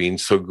for being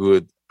so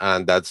good.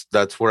 And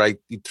that's where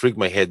it tricked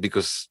my head,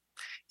 because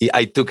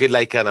I took it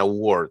like an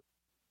award.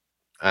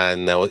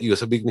 And it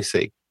was a big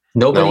mistake.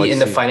 Nobody in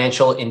the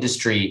financial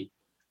industry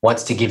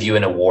wants to give you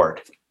an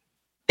award.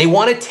 They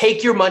want to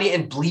take your money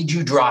and bleed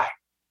you dry.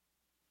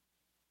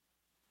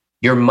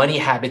 Your money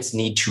habits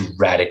need to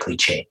radically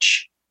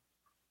change.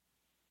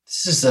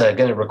 This is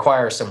going to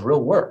require some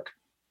real work.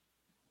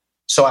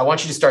 So I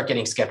want you to start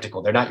getting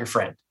skeptical. They're not your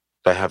friend.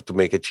 I have to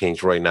make a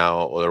change right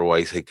now.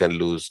 Otherwise, I can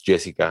lose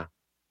Jessica.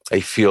 I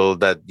feel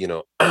that,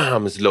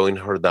 I'm slowing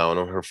her down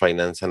on her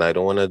finance, and I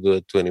don't want to do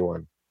it to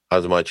anyone.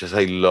 As much as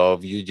I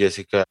love you,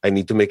 Jessica, I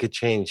need to make a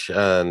change.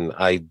 And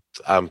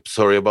I'm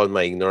sorry about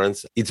my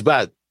ignorance. It's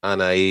bad.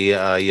 And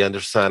I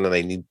understand, and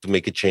I need to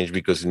make a change,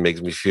 because it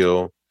makes me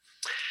feel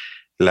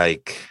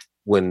like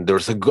when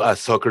there's a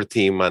soccer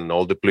team and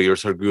all the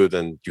players are good,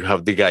 and you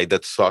have the guy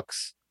that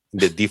sucks in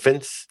the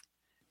defense,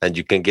 and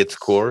you can get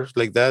scores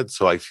like that.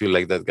 So I feel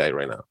like that guy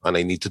right now, and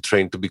I need to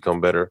train to become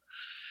better,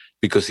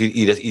 because it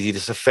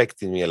is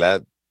affecting me a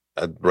lot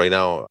right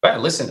now. Well,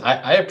 listen,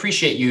 I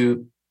appreciate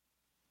you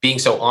being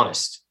so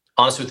honest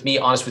with me,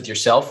 honest with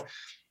yourself.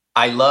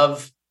 I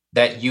love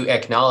that you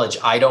acknowledge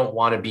I don't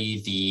want to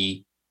be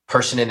the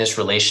person in this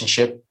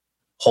relationship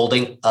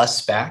holding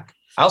us back.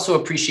 I also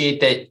appreciate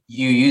that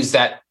you use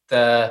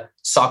the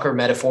soccer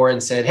metaphor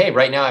and said, hey,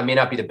 right now I may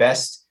not be the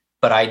best,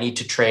 but I need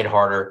to train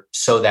harder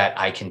so that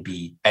I can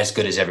be as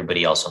good as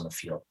everybody else on the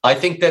field. I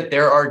think that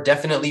there are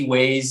definitely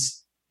ways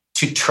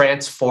to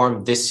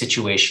transform this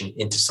situation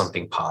into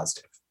something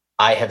positive.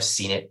 I have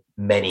seen it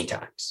many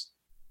times.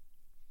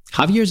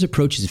 Javier's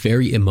approach is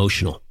very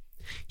emotional.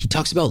 He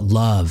talks about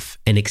love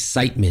and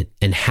excitement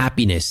and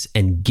happiness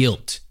and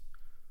guilt.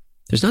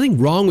 There's nothing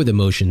wrong with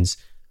emotions,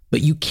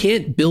 but you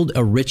can't build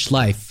a rich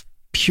life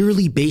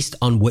purely based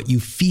on what you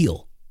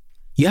feel.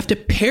 You have to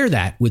pair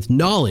that with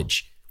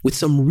knowledge, with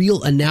some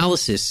real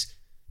analysis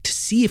to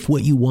see if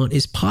what you want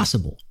is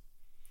possible.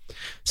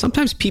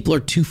 Sometimes people are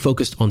too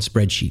focused on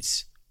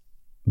spreadsheets,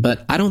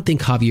 but I don't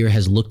think Javier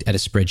has looked at a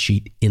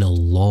spreadsheet in a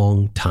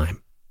long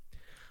time.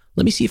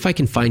 Let me see if I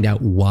can find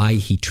out why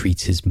he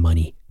treats his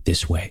money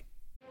this way.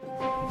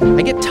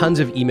 I get tons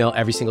of email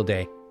every single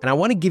day, and I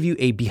want to give you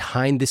a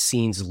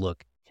behind-the-scenes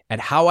look at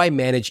how I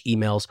manage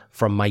emails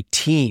from my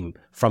team,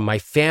 from my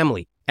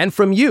family, and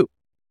from you.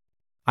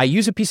 I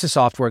use a piece of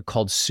software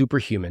called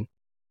Superhuman,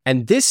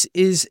 and this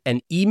is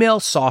an email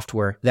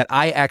software that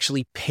I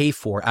actually pay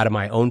for out of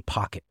my own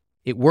pocket.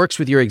 It works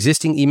with your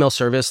existing email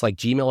service like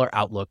Gmail or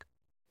Outlook,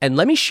 and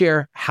let me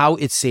share how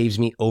it saves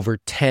me over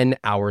 10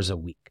 hours a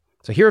week.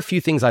 So here are a few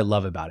things I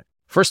love about it.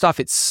 First off,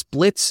 it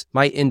splits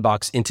my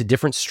inbox into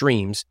different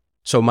streams,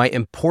 so my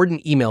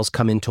important emails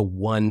come into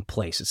one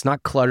place. It's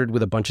not cluttered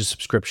with a bunch of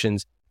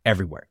subscriptions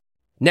everywhere.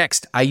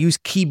 Next, I use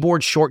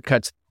keyboard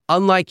shortcuts,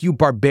 unlike you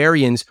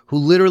barbarians who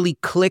literally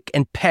click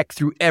and peck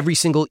through every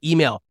single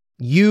email.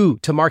 U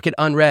to mark it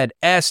unread,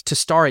 S to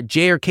star it,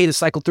 J or K to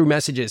cycle through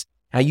messages.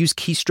 I use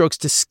keystrokes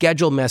to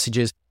schedule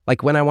messages,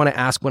 like when I want to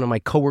ask one of my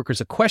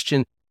coworkers a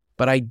question,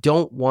 but I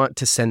don't want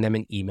to send them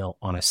an email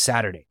on a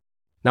Saturday.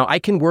 Now, I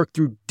can work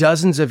through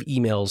dozens of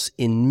emails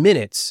in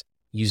minutes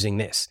using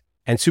this.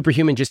 And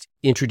Superhuman just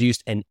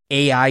introduced an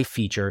AI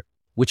feature,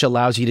 which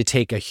allows you to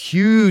take a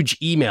huge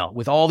email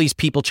with all these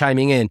people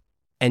chiming in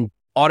and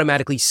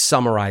automatically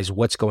summarize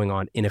what's going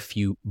on in a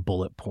few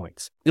bullet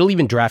points. It'll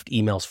even draft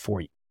emails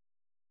for you.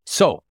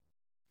 So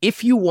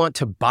if you want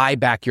to buy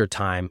back your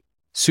time,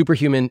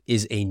 Superhuman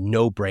is a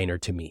no-brainer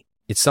to me.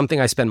 It's something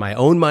I spend my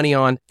own money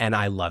on, and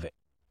I love it.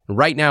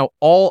 Right now,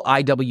 all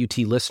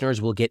IWT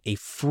listeners will get a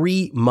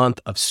free month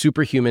of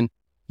Superhuman.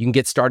 You can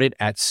get started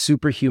at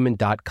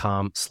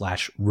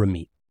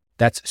superhuman.com/Ramit.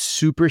 That's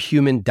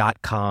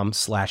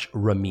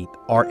superhuman.com/Ramit,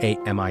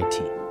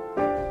 R-A-M-I-T.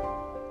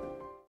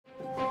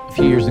 A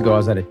few years ago, I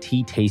was at a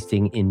tea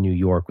tasting in New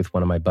York with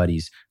one of my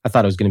buddies. I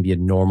thought it was going to be a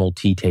normal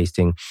tea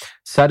tasting.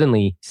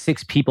 Suddenly,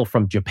 6 people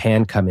from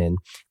Japan come in.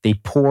 They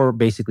pour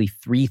basically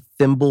 3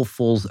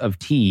 thimblefuls of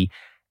tea,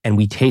 and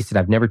we tasted.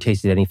 I've never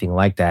tasted anything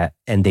like that.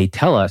 And they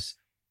tell us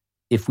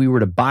if we were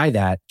to buy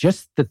that,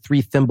 just the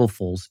 3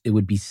 thimblefuls, it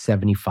would be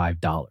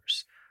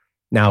 $75.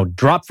 Now,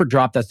 drop for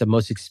drop, that's the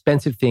most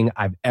expensive thing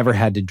I've ever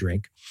had to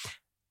drink.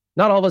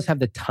 Not all of us have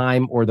the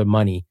time or the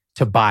money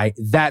to buy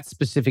that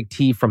specific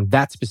tea from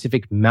that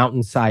specific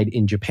mountainside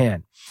in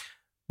Japan.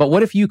 But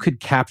what if you could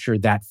capture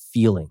that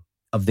feeling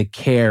of the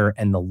care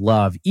and the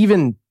love,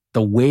 even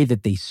the way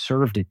that they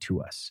served it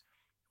to us?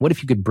 What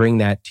if you could bring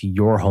that to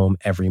your home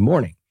every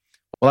morning?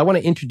 Well, I want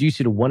to introduce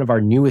you to one of our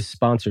newest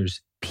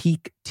sponsors,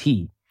 Pique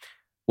Tea.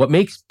 What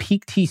makes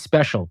Pique Tea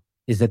special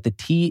is that the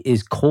tea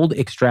is cold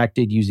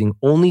extracted using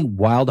only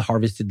wild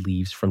harvested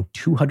leaves from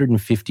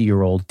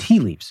 250-year-old tea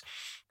leaves.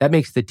 That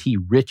makes the tea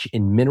rich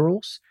in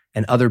minerals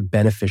and other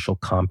beneficial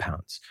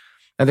compounds.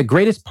 Now, the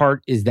greatest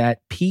part is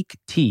that Pique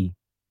Tea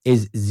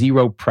is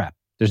zero prep.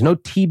 There's no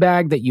tea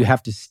bag that you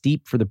have to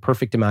steep for the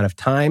perfect amount of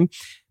time.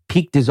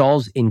 Pique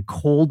dissolves in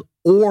cold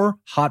or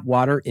hot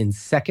water in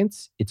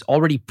seconds. It's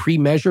already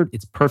pre-measured,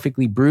 it's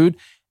perfectly brewed,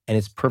 and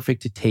it's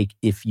perfect to take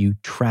if you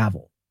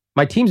travel.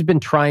 My team's been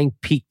trying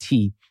Pique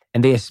Tea,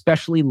 and they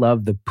especially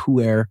love the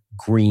Pu'er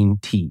green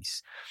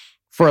teas.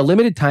 For a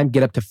limited time,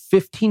 get up to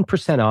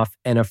 15% off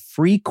and a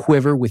free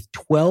quiver with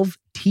 12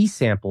 tea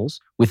samples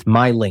with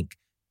my link,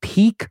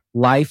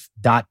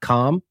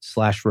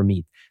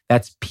 piquelife.com/Ramit.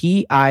 That's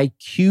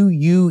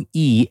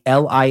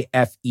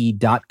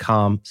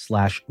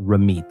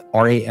piquelife.com/Ramit,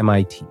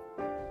 R-A-M-I-T.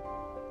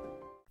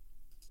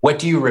 What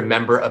do you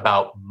remember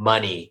about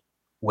money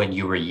when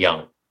you were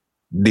young?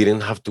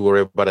 Didn't have to worry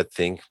about a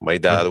thing. My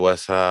dad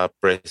was a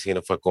president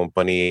of a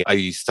company.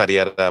 I studied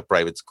at a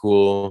private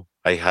school.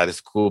 I had a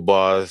school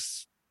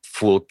bus,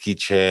 full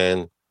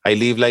kitchen. I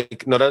live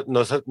like not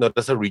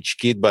as a rich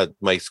kid, but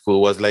my school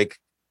was like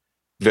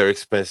very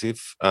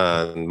expensive.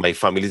 And my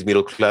family's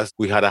middle class.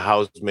 We had a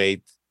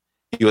housemate.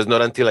 It was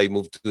not until I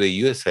moved to the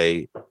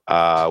USA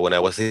when I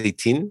was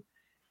 18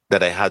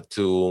 that I had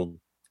to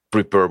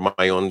prepare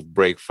my own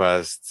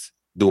breakfast,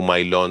 do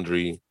my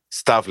laundry,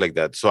 stuff like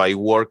that. So I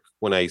worked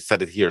when I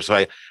started here. So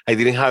I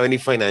didn't have any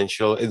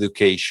financial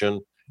education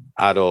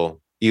at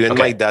all. Even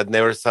my dad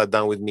never sat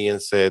down with me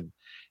and said,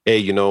 hey,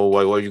 you know,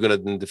 what are you going to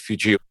do in the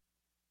future?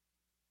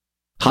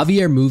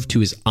 Javier moved to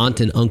his aunt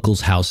and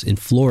uncle's house in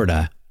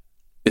Florida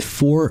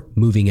before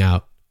moving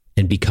out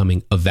and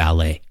becoming a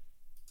valet.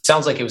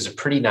 Sounds like it was a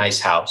pretty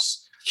nice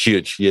house.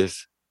 Huge,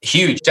 yes.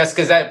 Huge.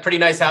 Jessica, is that a pretty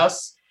nice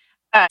house?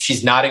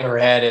 She's nodding her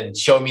head and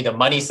showing me the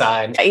money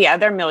sign. Yeah,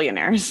 they're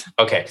millionaires.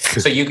 Okay.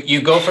 So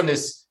you go from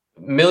this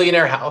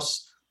millionaire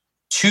house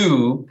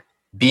to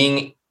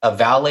being a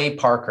valet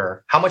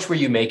parker. How much were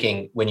you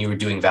making when you were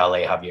doing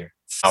valet, Javier?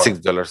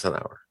 $6 an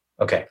hour.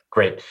 Okay,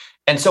 great.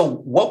 And so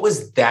what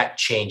was that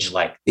change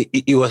like?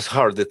 It was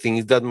hard. The thing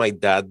is that my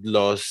dad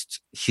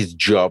lost his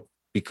job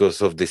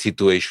because of the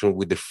situation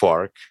with the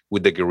FARC,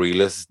 with the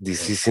guerrillas.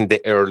 This is in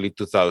the early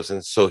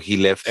 2000s. So he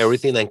left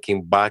everything and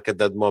came back at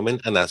that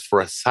moment and asked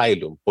for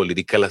asylum,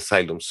 political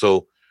asylum.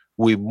 So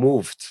we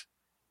moved,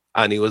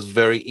 and it was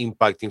very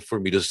impacting for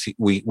me to see.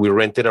 We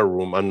rented a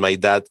room, and my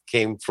dad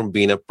came from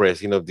being a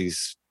president of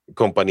this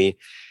company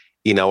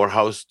in our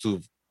house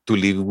to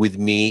live with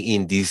me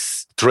in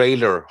this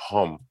trailer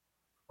home.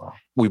 Wow.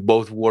 We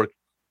both worked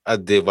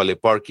at the valet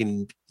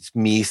parking,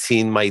 me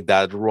seeing my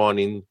dad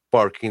running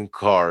parking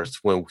cars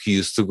when he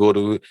used to go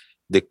to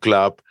the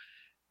club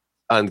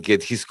and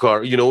get his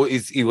car. You know,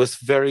 it was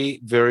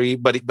very, very,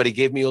 but it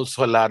gave me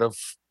also a lot of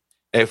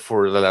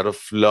effort, a lot of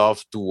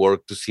love to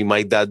work to see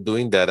my dad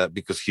doing that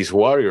because he's a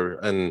warrior,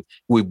 and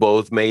we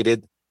both made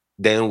it.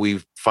 Then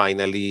we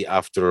finally,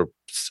 after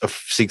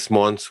 6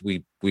 months,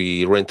 we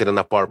rented an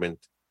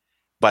apartment.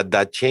 But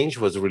that change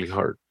was really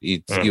hard.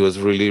 It was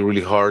really,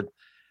 really hard.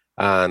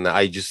 And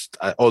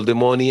all the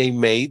money I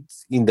made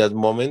in that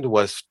moment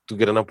was to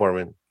get an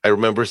apartment. I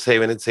remember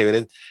saving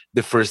it.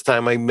 The first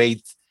time I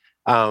made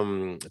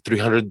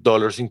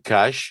 $300 in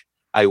cash,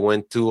 I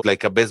went to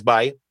like a Best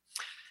Buy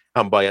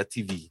and buy a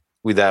TV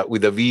with a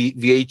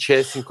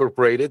VHS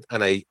incorporated.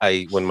 And I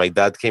when my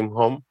dad came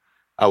home,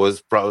 I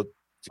was proud.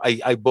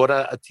 I bought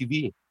a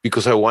TV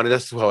because I wanted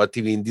us to have a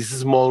TV in this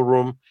small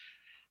room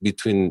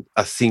between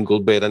a single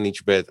bed and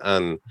each bed.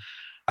 And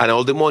And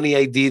all the money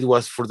I did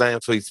was for them.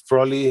 So it's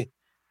probably,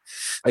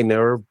 I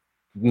never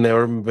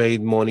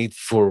made money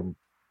for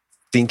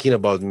thinking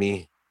about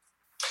me.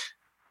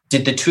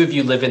 Did the two of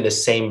you live in the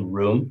same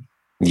room?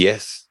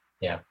 Yes.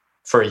 Yeah.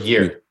 For a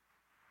year?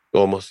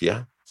 Almost,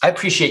 yeah. I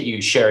appreciate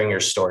you sharing your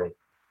story.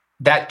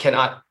 That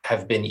cannot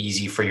have been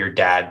easy for your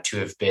dad to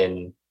have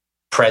been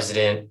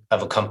president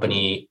of a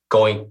company,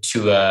 going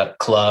to a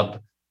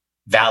club,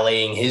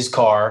 valeting his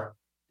car.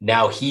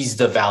 Now he's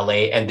the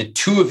valet, and the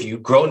two of you,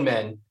 grown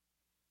men,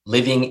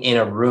 living in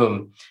a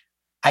room.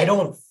 I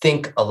don't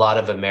think a lot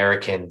of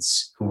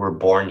Americans who were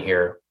born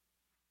here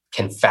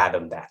can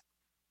fathom that.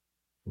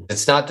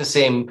 It's not the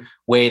same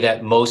way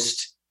that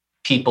most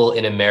people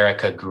in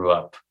America grew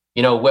up.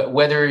 You know,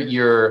 whether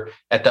you're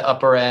at the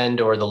upper end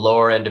or the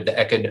lower end of the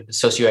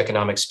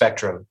socioeconomic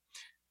spectrum,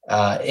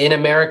 in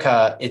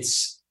America,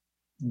 it's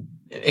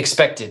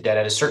expected that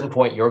at a certain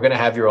point, you're going to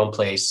have your own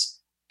place.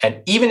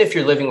 And even if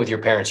you're living with your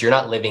parents, you're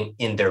not living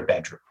in their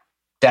bedroom.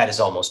 That is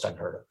almost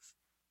unheard of,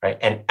 right?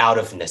 And out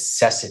of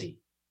necessity.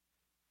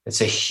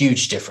 It's a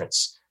huge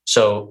difference.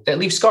 So that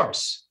leaves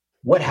scars.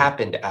 What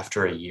happened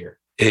after a year?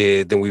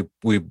 Then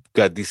we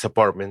got this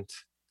apartment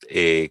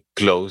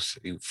closed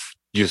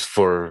just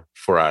for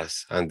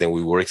us. And then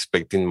we were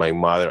expecting my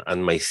mother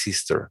and my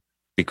sister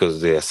because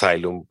the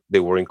asylum,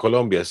 they were in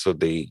Colombia. So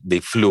they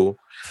flew.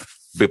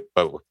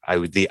 But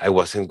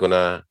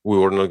we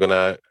were not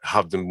gonna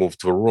have them move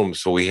to a room.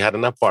 So we had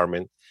an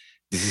apartment.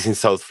 This is in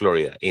South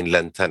Florida, in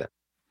Lantana.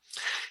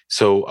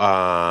 So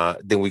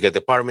then we got the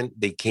apartment.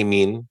 They came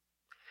in.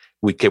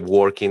 We kept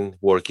working.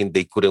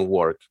 They couldn't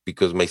work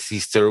because my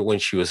sister, when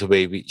she was a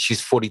baby, she's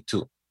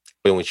 42.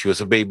 But when she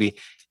was a baby,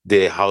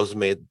 the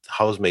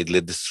housemaid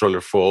let the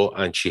stroller fall,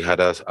 and she had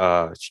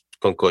a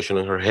concussion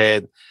in her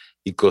head.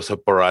 It caused a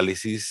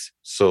paralysis,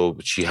 so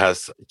she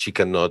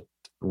cannot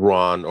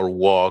run or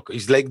walk.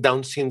 It's like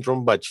Down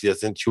syndrome, but she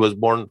doesn't. She was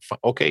born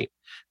okay,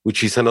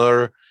 which is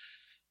another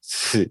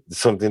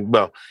something.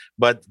 Well,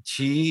 but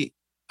she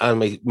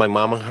and my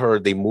mom and her,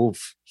 they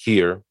moved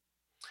here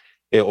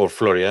or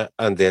Florida,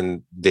 and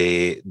then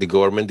the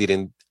government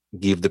didn't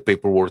give the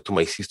paperwork to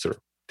my sister.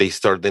 They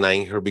start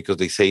denying her because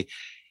they say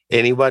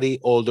anybody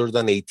older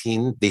than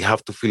 18, they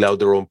have to fill out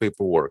their own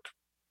paperwork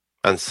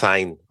and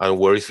sign. And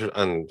where is her?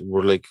 And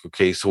we're like,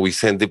 okay. So we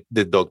send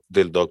the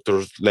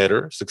doctor's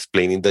letters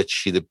explaining that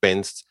she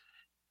depends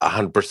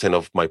 100%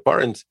 of my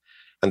parents.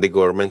 And the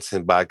government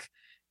sent back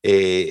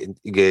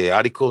the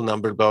article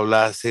number, blah,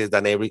 blah, says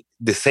that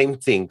the same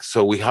thing.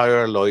 So we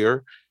hire a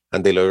lawyer,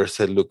 and the lawyer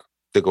said, look,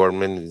 the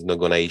government is not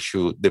going to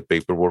issue the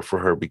paperwork for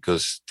her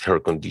because her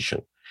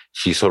condition.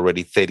 She's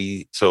already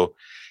 30. So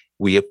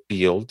we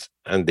appealed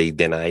and they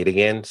denied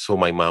again. So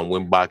my mom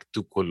went back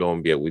to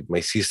Colombia with my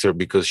sister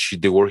because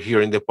they were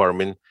here in the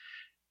apartment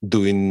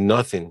doing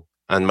nothing.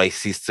 And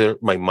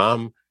my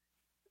mom,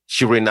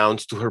 she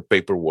renounced to her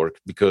paperwork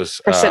because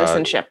her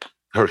citizenship.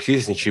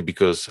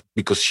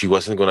 Because she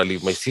wasn't going to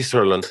leave my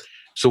sister alone.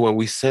 So when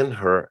we sent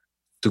her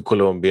to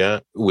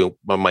Colombia,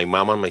 my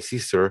mom and my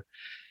sister,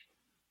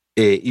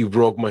 it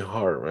broke my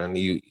heart. And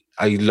you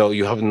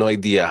have no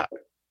idea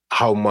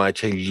how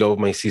much I love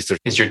my sister.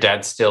 Is your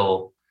dad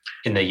still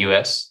in the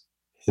U.S.?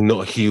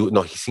 No,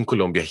 he's in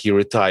Colombia. He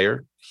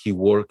retired. He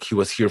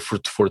was here for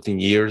 14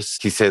 years.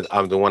 He said,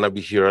 I don't want to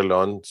be here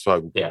alone.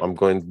 So I'm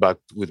going back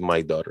with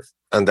my daughter.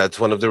 And that's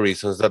one of the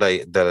reasons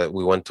that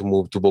we want to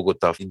move to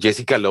Bogota.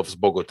 Jessica loves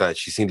Bogota.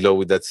 She's in love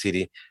with that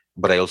city.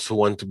 But I also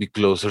want to be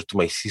closer to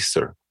my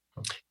sister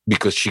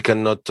because she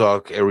cannot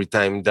talk every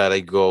time that I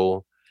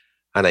go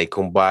and I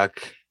come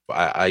back.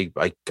 I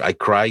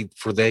cried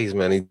for days,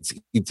 man.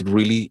 It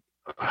really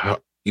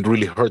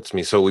hurts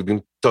me. So we've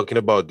been talking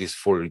about this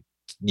for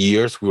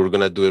years. We were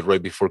gonna do it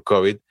right before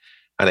COVID,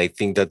 and I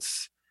think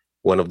that's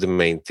one of the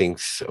main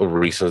things or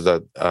reasons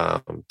that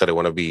I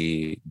want to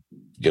be,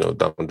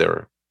 down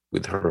there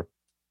with her.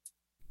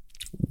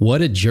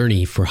 What a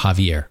journey for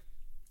Javier,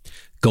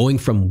 going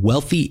from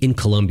wealthy in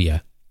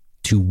Colombia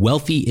to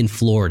wealthy in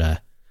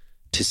Florida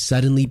to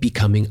suddenly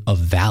becoming a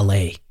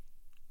valet,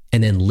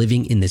 and then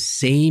living in the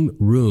same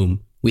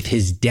room with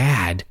his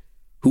dad,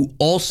 who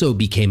also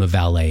became a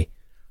valet.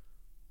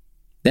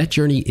 That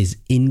journey is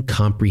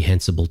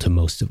incomprehensible to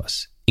most of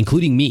us,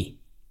 including me.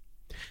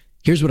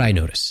 Here's what I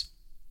notice.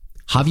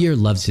 Javier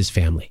loves his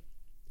family.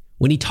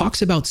 When he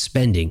talks about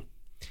spending,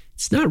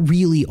 it's not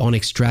really on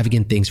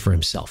extravagant things for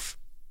himself.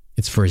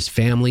 It's for his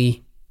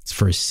family. It's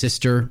for his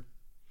sister.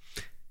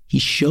 He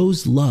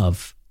shows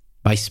love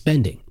by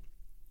spending.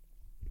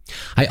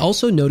 I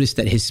also noticed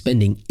that his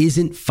spending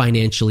isn't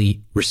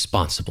financially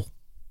responsible.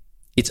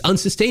 It's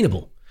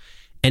unsustainable.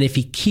 And if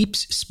he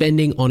keeps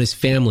spending on his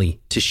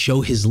family to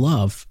show his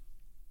love,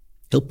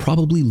 he'll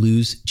probably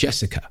lose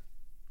Jessica.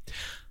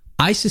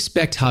 I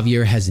suspect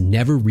Javier has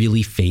never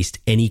really faced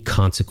any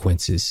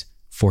consequences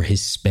for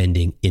his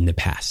spending in the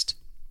past.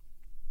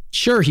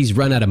 Sure, he's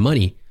run out of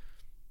money,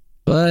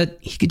 but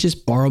he could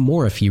just borrow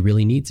more if he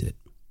really needs it.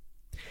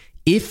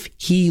 If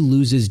he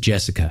loses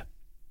Jessica,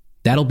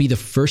 that'll be the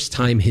first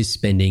time his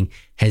spending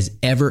has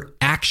ever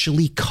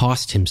actually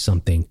cost him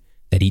something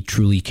that he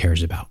truly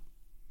cares about.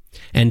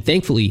 And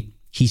thankfully,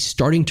 he's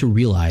starting to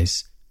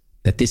realize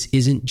that this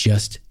isn't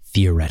just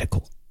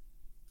theoretical.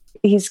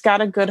 He's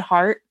got a good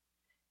heart.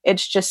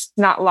 It's just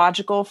not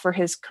logical for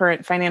his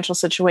current financial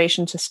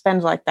situation to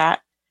spend like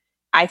that.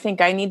 I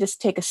think I need to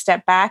take a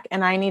step back,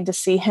 and I need to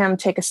see him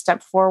take a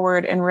step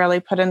forward and really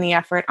put in the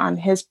effort on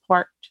his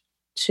part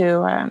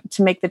to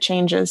make the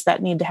changes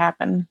that need to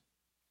happen.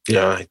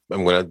 Yeah,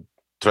 I'm going to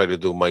try to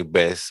do my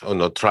best, or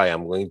not try,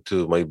 I'm going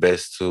to do my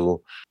best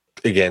to,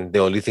 again, the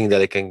only thing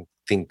that I can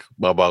think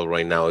about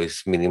right now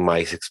is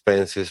minimize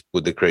expenses,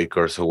 put the credit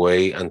cards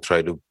away, and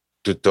try to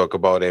talk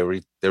about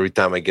every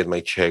time I get my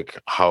check,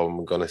 how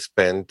I'm going to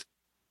spend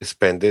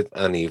it.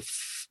 And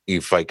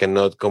if I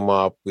cannot come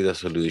up with a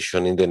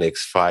solution in the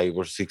next 5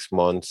 or 6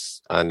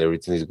 months and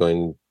everything is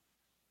going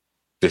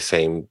the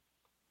same,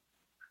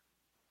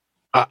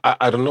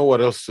 I don't know what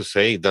else to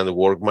say than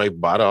work my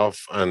butt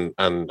off and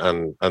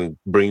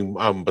bring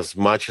as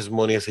much as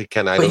money as I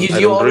can. But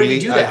you already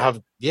do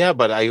that.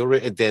 But I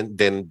already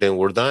then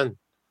we're done.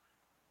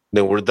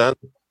 Then we're done.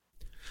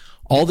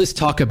 All this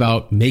talk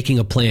about making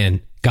a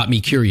plan got me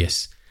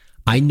curious.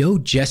 I know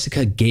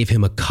Jessica gave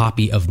him a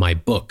copy of my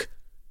book.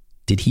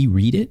 Did he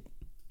read it?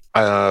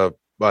 A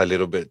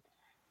little bit.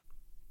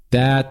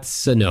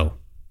 That's a no.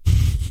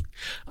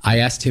 I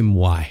asked him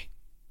why.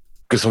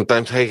 Because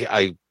sometimes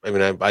I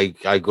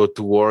go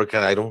to work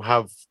and I don't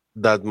have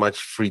that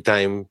much free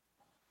time.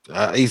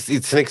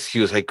 It's an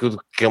excuse. I could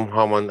come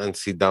home and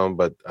sit down,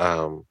 but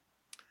I'm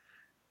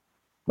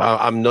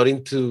not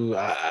into.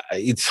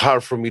 It's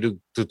hard for me to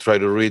try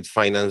to read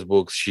finance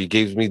books. She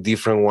gives me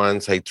different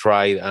ones. I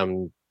tried.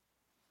 Hold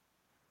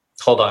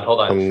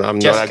on. I'm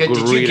Jessica, not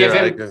a good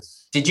reader.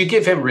 Did you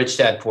give him Rich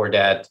Dad Poor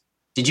Dad?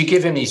 Did you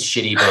give him these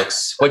shitty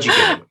books? What'd you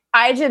give him?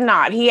 I did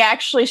not. He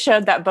actually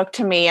showed that book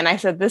to me, and I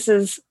said, "This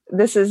is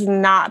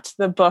not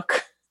the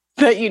book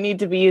that you need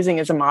to be using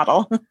as a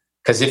model."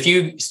 Because if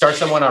you start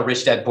someone on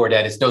Rich Dad Poor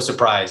Dad, it's no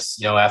surprise.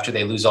 After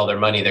they lose all their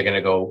money, they're going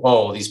to go,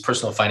 "Oh, these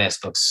personal finance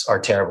books are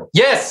terrible."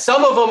 Yes,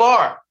 some of them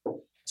are.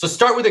 So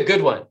start with a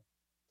good one.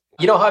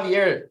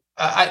 Javier.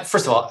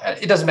 First of all,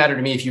 it doesn't matter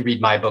to me if you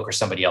read my book or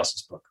somebody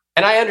else's book.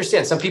 And I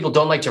understand some people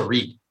don't like to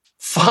read.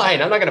 Fine,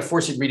 I'm not going to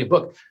force you to read a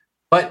book.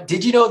 But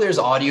did you know there's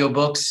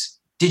audiobooks?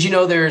 Did you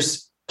know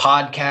there's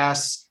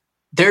podcasts?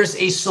 There's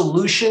a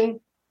solution,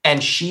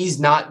 and she's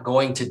not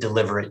going to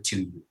deliver it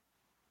to you.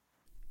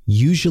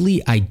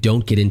 Usually, I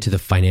don't get into the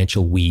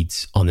financial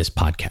weeds on this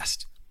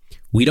podcast.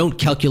 We don't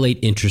calculate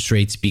interest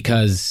rates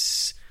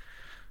because,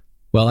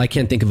 well, I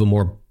can't think of a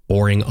more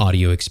boring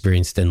audio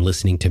experience than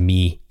listening to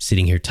me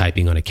sitting here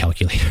typing on a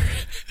calculator.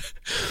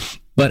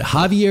 But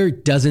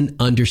Javier doesn't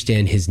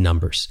understand his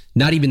numbers,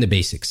 not even the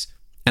basics.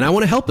 And I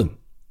want to help him.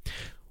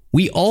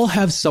 We all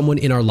have someone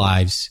in our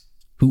lives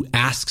who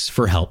asks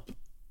for help.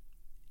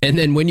 And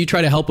then when you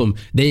try to help them,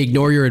 they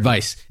ignore your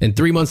advice. And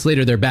 3 months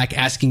later, they're back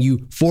asking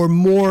you for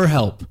more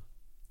help.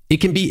 It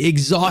can be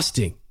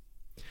exhausting.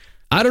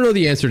 I don't know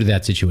the answer to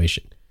that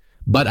situation,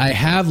 but I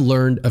have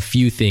learned a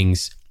few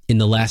things in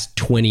the last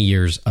 20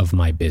 years of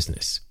my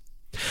business.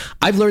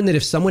 I've learned that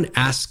if someone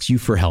asks you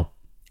for help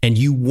and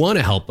you want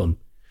to help them,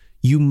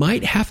 you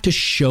might have to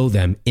show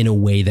them in a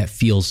way that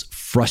feels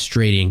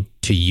frustrating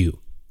to you.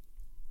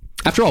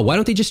 After all, why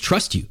don't they just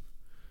trust you?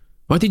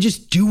 Why don't they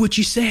just do what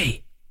you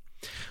say?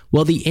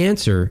 Well, the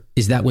answer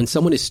is that when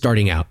someone is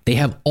starting out, they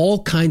have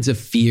all kinds of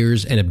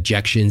fears and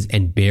objections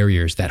and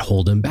barriers that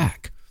hold them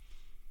back.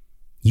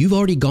 You've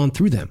already gone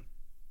through them.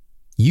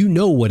 You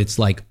know what it's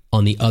like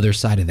on the other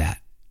side of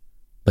that,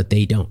 but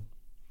they don't.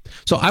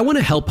 So I want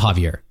to help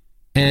Javier.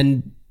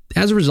 And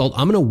as a result,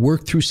 I'm going to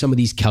work through some of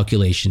these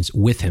calculations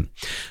with him.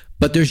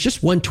 But there's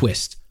just one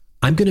twist.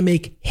 I'm going to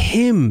make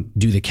him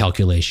do the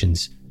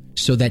calculations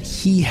so that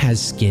he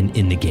has skin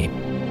in the game.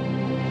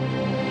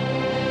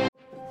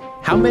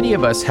 How many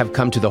of us have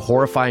come to the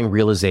horrifying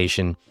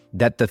realization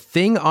that the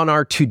thing on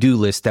our to-do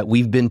list that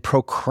we've been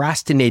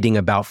procrastinating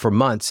about for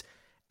months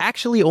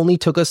actually only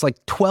took us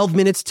like 12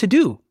 minutes to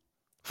do?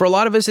 For a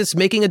lot of us, it's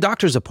making a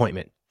doctor's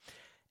appointment.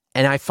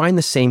 And I find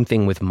the same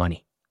thing with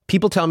money.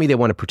 People tell me they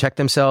want to protect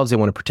themselves, they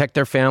want to protect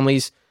their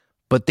families,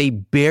 but they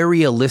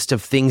bury a list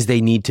of things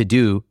they need to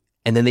do,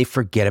 and then they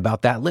forget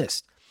about that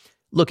list.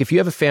 Look, if you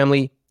have a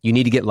family, you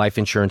need to get life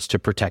insurance to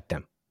protect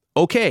them.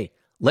 Okay,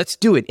 let's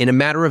do it in a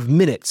matter of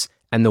minutes.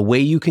 And the way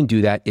you can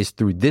do that is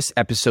through this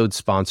episode's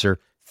sponsor,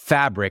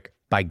 Fabric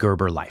by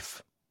Gerber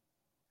Life.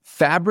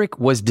 Fabric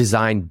was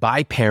designed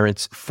by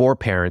parents for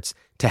parents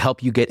to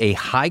help you get a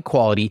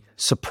high-quality,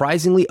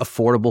 surprisingly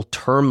affordable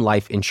term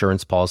life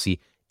insurance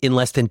policy in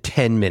less than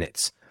 10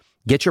 minutes.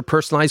 Get your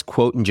personalized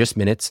quote in just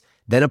minutes,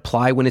 then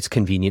apply when it's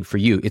convenient for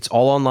you. It's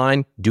all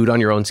online. Do it on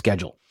your own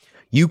schedule.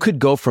 You could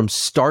go from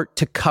start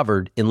to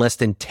covered in less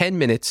than 10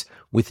 minutes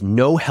with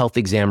no health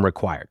exam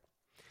required.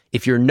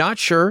 If you're not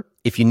sure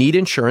if you need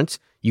insurance,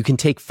 you can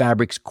take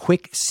Fabric's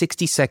quick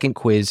 60-second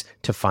quiz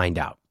to find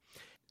out.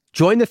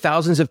 Join the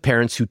thousands of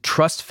parents who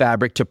trust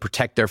Fabric to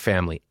protect their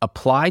family.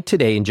 Apply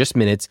today in just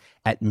minutes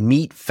at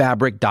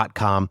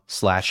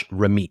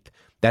meetfabric.com/Ramit.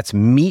 That's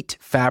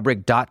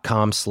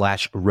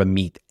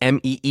meetfabric.com/Ramit.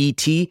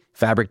 MEET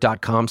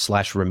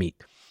fabric.com/Ramit.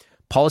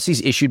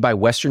 Policies issued by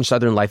Western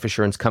Southern Life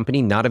Assurance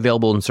Company, not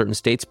available in certain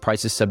states.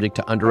 Prices subject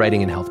to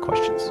underwriting and health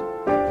questions.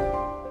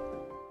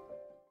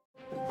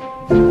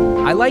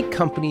 I like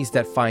companies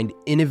that find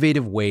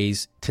innovative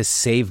ways to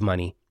save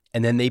money,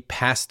 and then they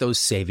pass those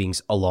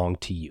savings along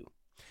to you.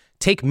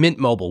 Take Mint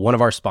Mobile, one of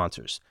our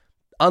sponsors.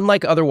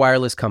 Unlike other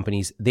wireless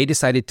companies, they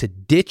decided to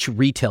ditch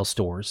retail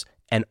stores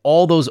and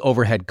all those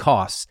overhead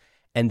costs,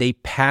 and they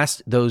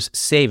passed those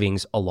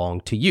savings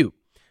along to you.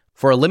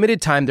 For a limited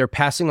time, they're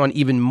passing on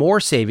even more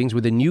savings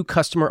with a new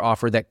customer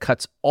offer that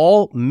cuts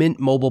all Mint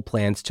Mobile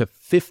plans to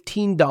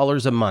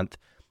 $15 a month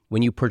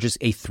when you purchase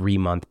a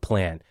 3-month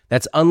plan.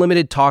 That's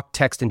unlimited talk,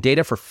 text, and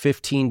data for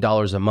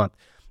 $15 a month.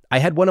 I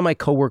had one of my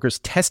coworkers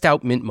test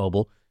out Mint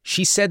Mobile.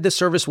 She said the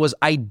service was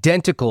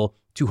identical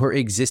to her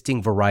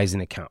existing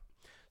Verizon account.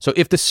 So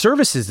if the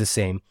service is the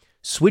same,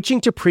 switching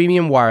to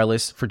premium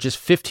wireless for just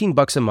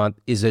 $15 a month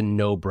is a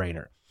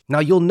no-brainer. Now,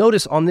 you'll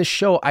notice on this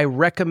show, I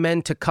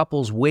recommend to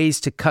couples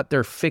ways to cut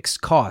their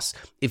fixed costs.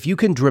 If you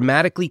can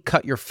dramatically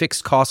cut your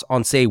fixed costs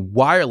on, say,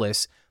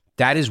 wireless,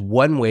 that is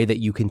one way that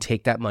you can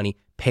take that money,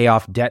 pay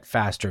off debt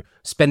faster,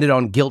 spend it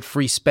on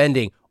guilt-free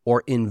spending,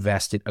 or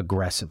invest it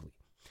aggressively.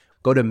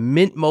 Go to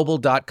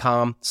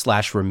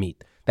mintmobile.com/Ramit.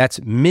 That's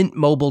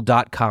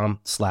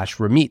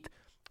mintmobile.com/Ramit.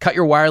 Cut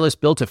your wireless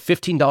bill to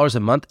 $15 a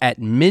month at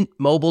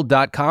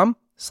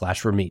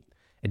mintmobile.com/Ramit.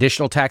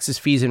 Additional taxes,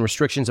 fees, and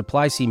restrictions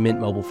apply. See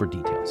Mint Mobile for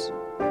details.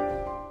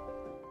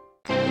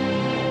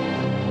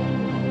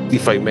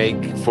 If I make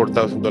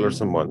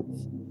 $4,000 a month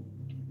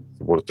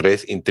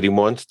in 3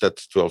 months,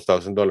 that's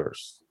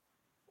 $12,000,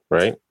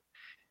 right?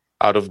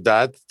 Out of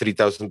that,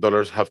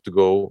 $3,000 have to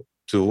go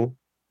to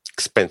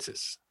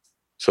expenses.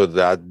 So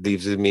that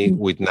leaves me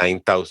with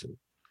 $9,000.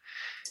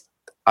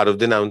 Out of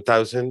the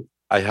 $9,000,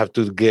 I have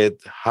to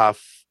get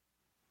half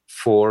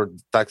for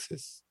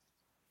taxes.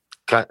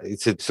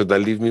 So that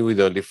leaves me with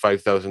only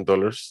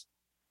 $5,000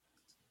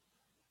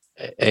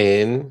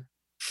 in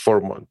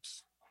 4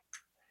 months.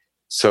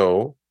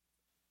 So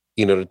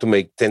in order to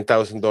make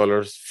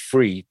 $10,000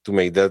 free to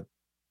make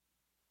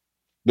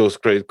those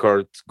credit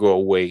cards go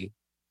away,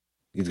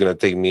 it's going to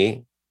take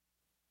me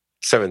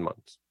 7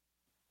 months.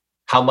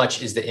 How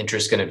much is the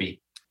interest going to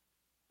be?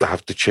 I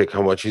have to check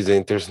how much is the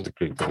interest on the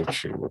credit card.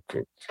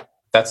 Okay.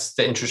 That's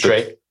the interest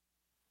rate?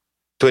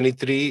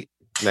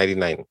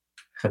 $23.99.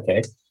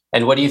 Okay.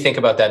 And what do you think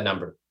about that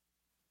number?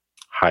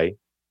 High.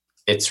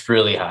 It's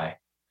really high.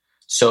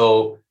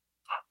 So,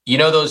 you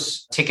know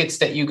those tickets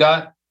that you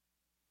got?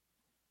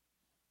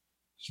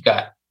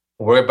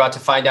 We're about to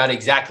find out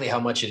exactly how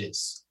much it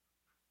is.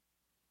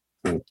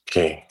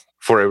 Okay.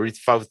 For every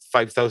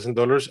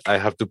 $5,000, I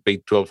have to pay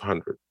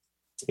 $1,200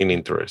 in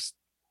interest.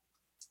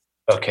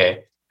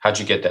 Okay. How'd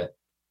you get that?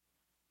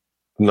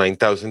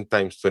 9,000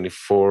 times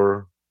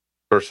 24%.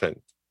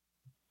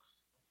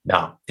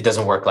 No, it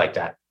doesn't work like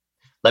that.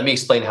 Let me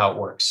explain how it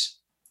works.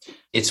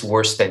 It's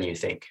worse than you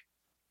think.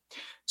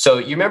 So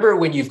you remember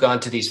when you've gone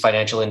to these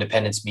financial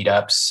independence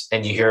meetups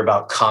and you hear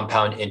about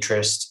compound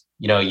interest,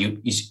 you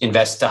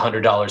invest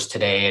 $100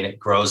 today and it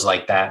grows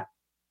like that.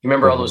 You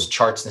remember all those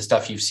charts and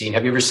stuff you've seen?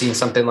 Have you ever seen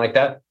something like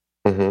that?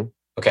 Mm-hmm.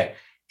 Okay.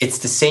 It's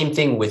the same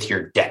thing with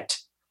your debt.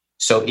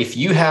 So if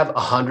you have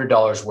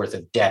 $100 worth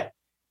of debt,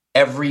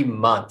 every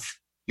month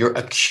you're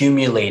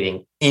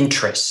accumulating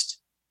interest,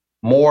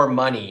 more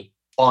money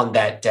on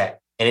that debt.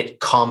 And it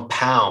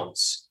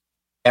compounds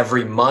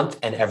every month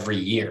and every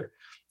year.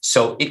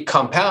 So it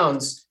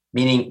compounds,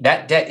 meaning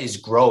that debt is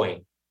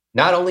growing.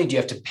 Not only do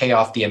you have to pay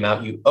off the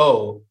amount you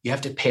owe, you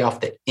have to pay off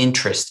the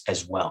interest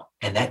as well.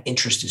 And that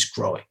interest is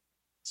growing.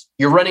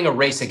 You're running a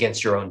race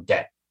against your own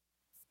debt.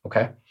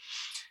 Okay.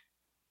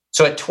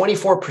 So at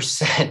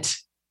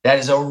 24%, that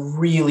is a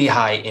really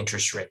high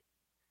interest rate.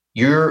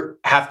 You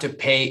have to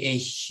pay a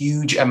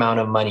huge amount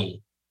of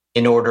money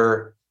in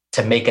order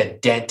to make a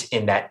dent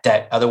in that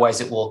debt. Otherwise,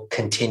 it will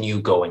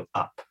continue going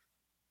up.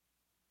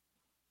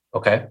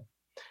 Okay.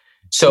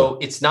 So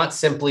it's not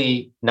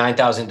simply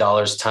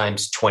 $9,000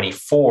 times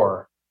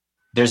 24.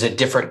 There's a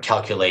different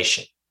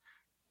calculation.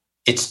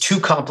 It's too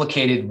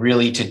complicated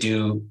really to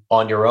do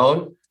on your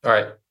own. All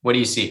right. What do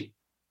you see?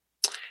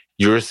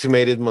 Your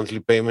estimated monthly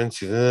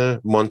payments,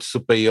 months to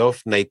pay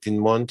off, 19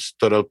 months,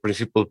 total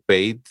principal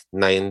paid,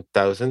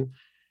 $9,000,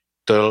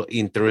 total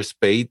interest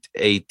paid,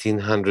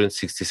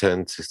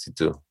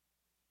 $1,867.62.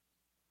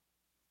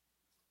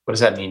 What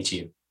does that mean to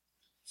you?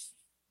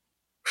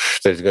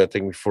 That's going to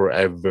take me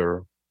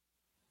forever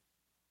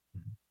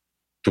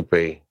to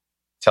pay.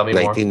 Tell me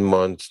 19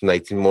 more. months,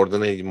 more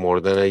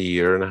than a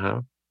year and a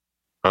half.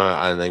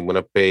 And I'm going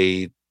to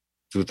pay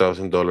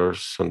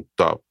 $2,000 on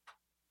top.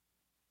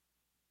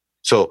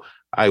 So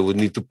I would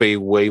need to pay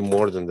way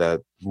more than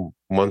that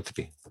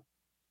monthly.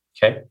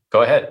 Okay,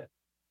 go ahead.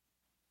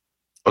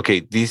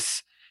 Okay,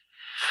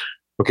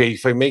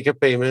 if I make a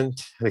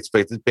payment, an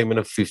expected payment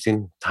of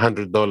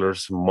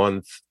 $1,500 a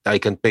month, I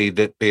can pay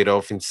it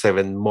off in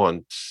 7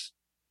 months.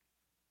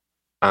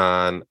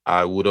 and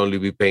I would only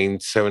be paying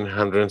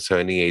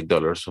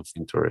 $778 of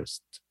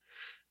interest.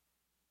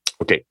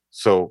 Okay,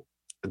 so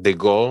the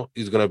goal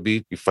is going to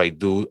be if I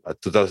do a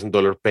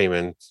 $2,000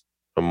 payment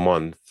a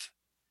month.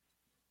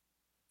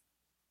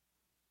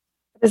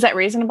 Is that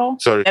reasonable?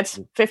 Sorry. That's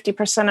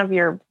 50% of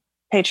your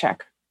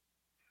paycheck.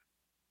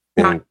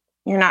 And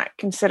You're not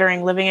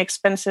considering living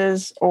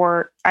expenses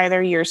or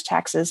either year's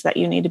taxes that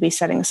you need to be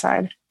setting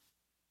aside.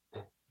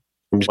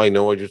 I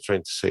know what you're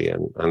trying to say,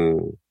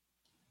 and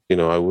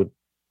I would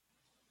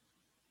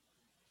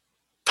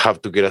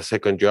have to get a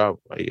second job,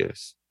 I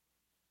guess.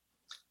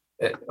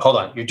 Hold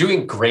on. You're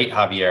doing great,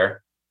 Javier.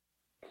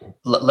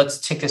 Let's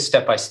take this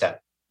step by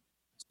step.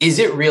 Is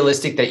it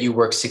realistic that you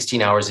work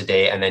 16 hours a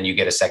day and then you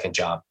get a second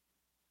job?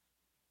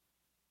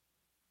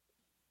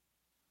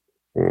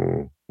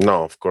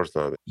 No, of course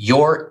not.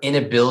 Your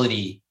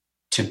inability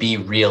to be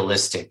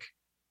realistic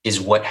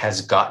is what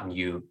has gotten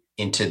you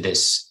into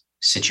this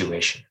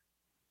situation.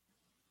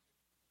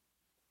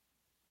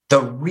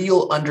 The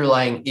real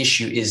underlying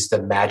issue is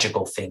the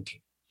magical thinking.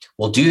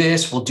 We'll do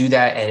this, we'll do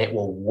that, and it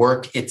will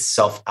work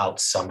itself out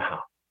somehow.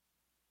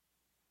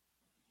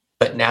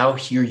 But now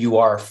here you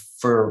are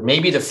for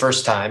maybe the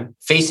first time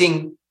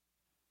facing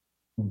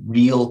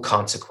real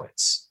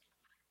consequence.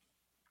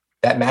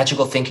 That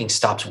magical thinking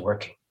stops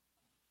working.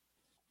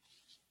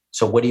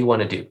 So what do you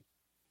want to do?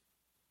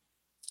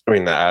 I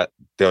mean,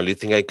 the only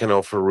thing I can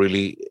offer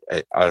really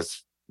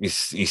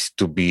is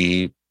to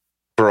be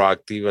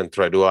proactive and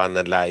try to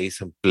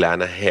analyze and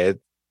plan ahead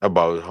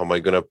about how am I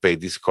going to pay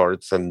these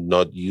cards and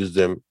not use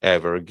them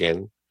ever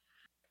again.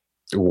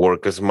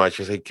 Work as much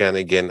as I can.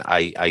 Again,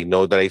 I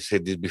know that I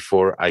said this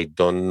before. I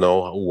don't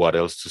know what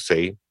else to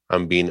say.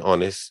 I'm being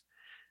honest.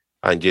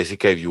 And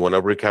Jessica, if you want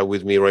to break out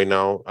with me right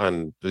now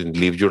and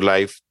live your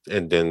life,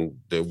 and then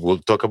we'll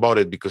talk about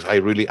it, because I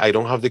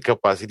don't have the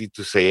capacity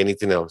to say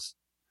anything else.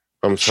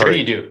 I'm sorry. Sure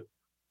you do.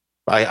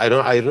 I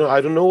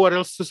don't know what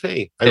else to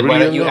say. Then why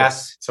don't you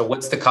ask? So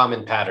what's the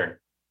common pattern?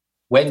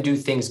 When do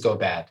things go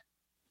bad?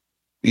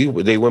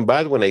 They went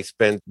bad when I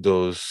spent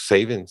those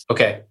savings.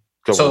 Okay.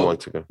 Couple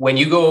months ago.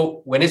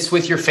 When it's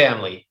with your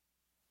family,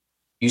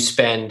 you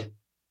spend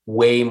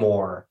way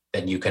more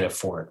than you can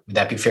afford. Would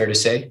that be fair to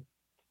say?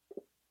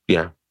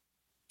 Yeah.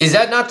 Is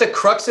that not the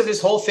crux of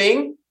this whole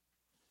thing?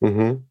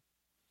 Mm-hmm.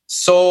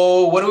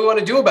 So what do we want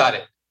to do about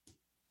it?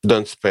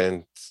 Don't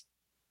spend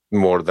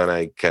more than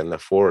I can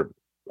afford.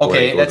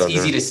 Okay, that's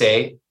easy to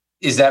say.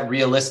 Is that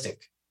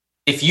realistic?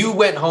 If you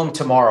went home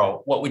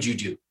tomorrow, what would you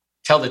do?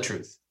 Tell the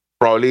truth.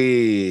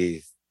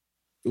 Probably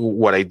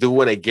what I do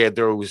when I get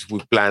there is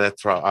we plan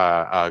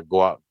to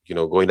go out,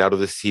 going out of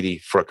the city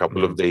for a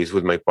couple of days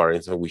with my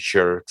parents, and we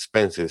share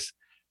expenses.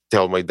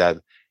 Tell my dad,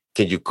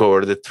 can you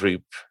cover the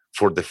trip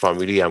for the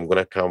family? I'm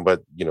gonna come,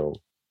 but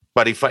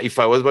but if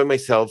I was by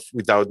myself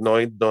without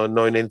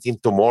knowing anything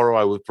tomorrow,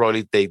 I would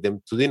probably take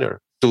them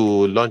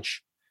to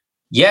lunch.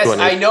 Yes,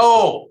 I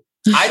know.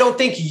 I don't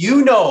think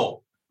you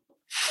know.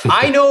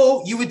 I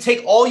know you would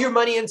take all your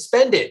money and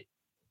spend it.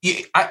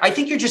 I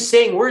think you're just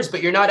saying words,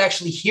 but you're not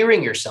actually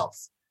hearing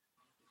yourself.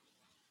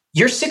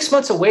 You're 6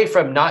 months away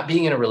from not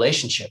being in a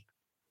relationship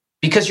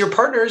because your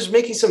partner is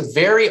making some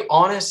very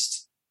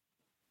honest,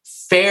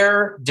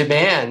 fair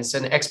demands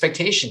and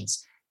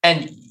expectations.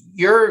 And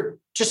you're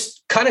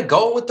just kind of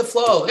going with the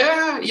flow.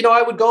 Yeah,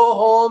 I would go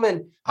home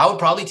and I would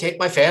probably take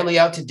my family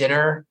out to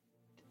dinner.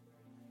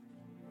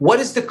 What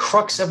is the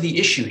crux of the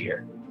issue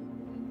here?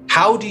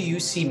 How do you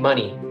see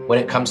money when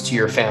it comes to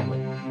your family?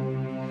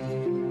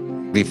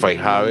 If I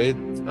have it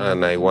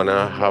and I want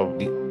to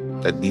have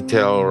a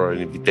detail or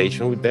an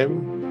invitation with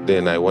them,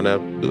 then I want to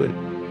do it.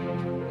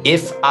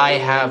 If I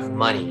have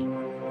money,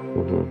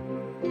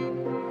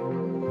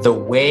 the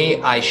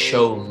way I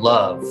show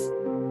love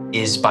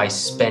is by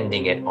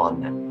spending it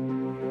on them.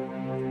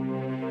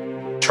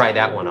 Try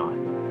that one on.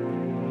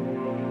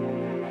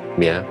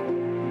 Yeah,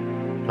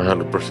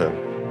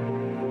 100%.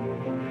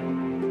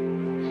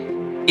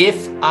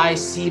 If I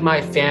see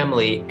my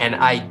family and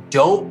I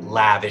don't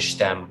lavish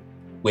them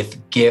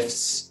with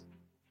gifts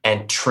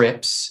and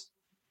trips,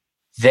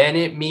 then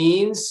it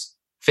means,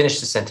 finish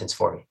the sentence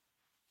for me.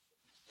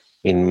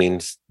 It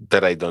means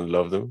that I don't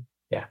love them.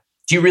 Yeah.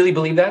 Do you really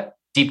believe that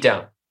deep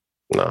down?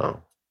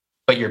 No.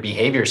 But your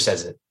behavior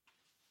says it.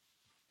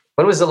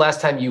 When was the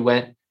last time you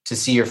went to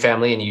see your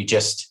family and you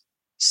just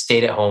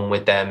stayed at home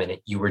with them and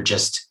you were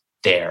just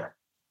there?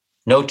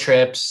 No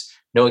trips,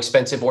 no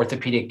expensive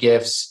orthopedic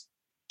gifts,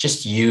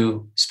 just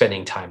you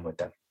spending time with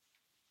them.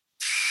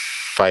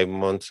 5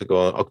 months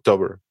ago,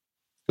 October.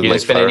 You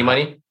didn't spend any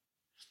money?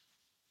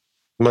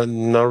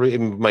 Not really.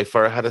 My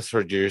father had a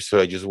surgery, so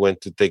I just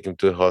went to take him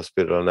to the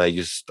hospital, and I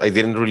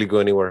didn't really go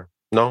anywhere.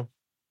 No.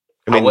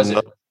 How was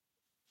it?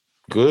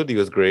 Good. He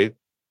was great.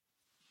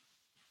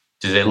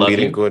 Do they love you?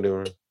 We didn't go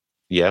anywhere.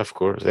 Yeah, of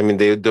course. I mean,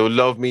 they'll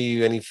love me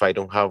even if I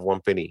don't have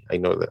one penny. I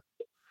know that.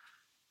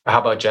 How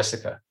about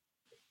Jessica?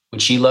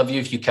 Would she love you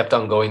if you kept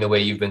on going the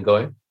way you've been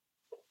going?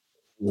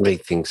 I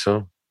think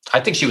so. I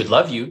think she would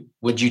love you.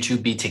 Would you two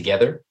be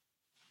together?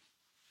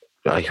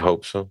 I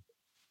hope so.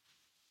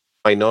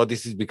 I know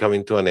this is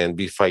becoming to an end.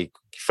 If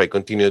I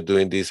continue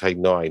doing this, I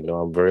know,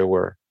 I'm very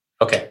aware.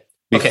 Okay.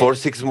 Before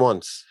 6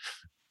 months.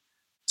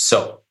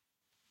 So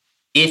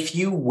if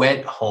you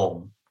went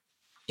home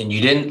and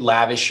you didn't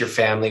lavish your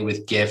family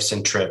with gifts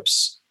and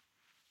trips,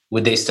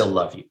 would they still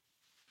love you?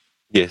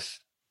 Yes.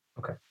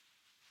 Okay.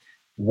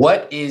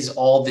 What is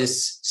all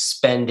this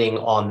spending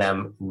on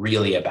them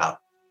really about?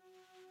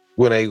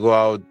 When I go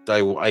out,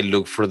 I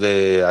look for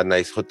a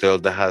nice hotel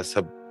that has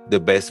the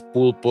best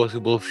pool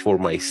possible for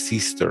my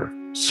sister,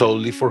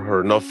 solely for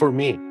her, not for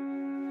me.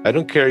 I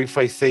don't care if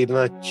I stay in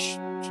a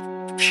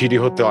shitty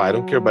hotel. I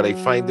don't care, but I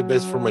find the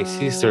best for my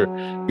sister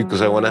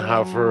because I want to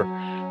have her.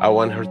 I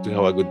want her to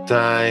have a good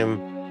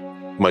time.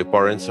 My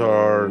parents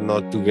are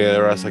not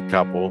together as a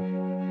couple,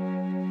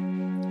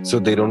 so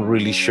they don't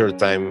really share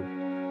time.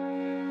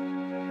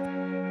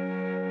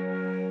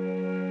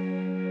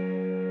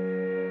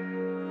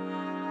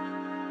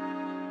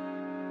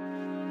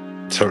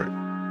 Sorry.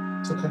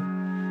 It's okay.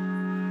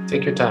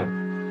 Take your time.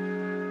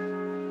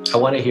 I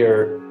want to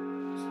hear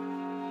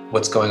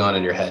what's going on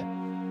in your head.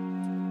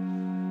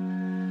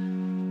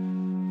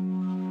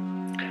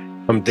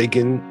 I'm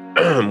taking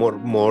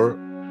more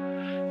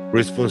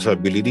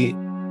responsibility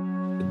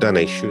than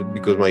I should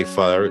because my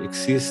father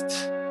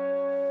exists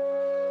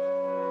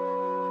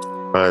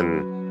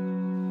and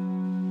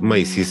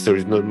my sister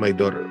is not my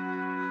daughter.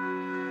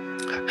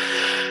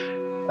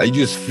 I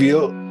just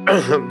feel,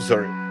 I'm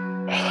sorry,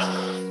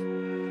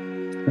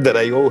 that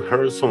I owe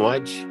her so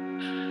much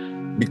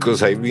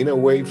because I've been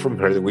away from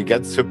her. We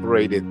got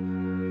separated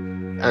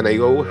and I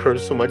owe her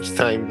so much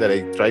time that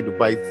I try to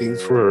buy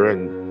things for her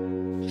and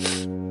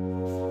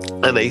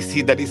I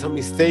see that is a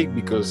mistake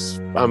because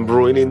I'm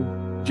ruining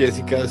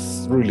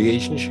Jessica's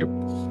relationship.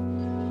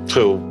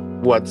 So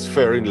what's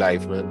fair in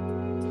life,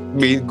 man?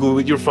 Be good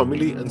with your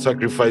family and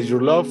sacrifice your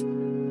love,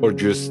 or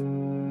just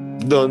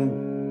don't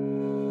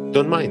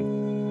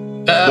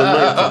mind.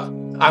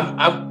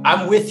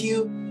 I'm with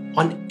you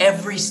on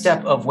every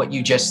step of what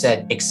you just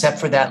said, except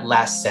for that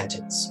last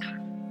sentence.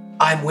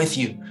 I'm with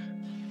you.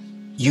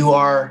 You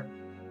are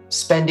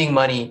spending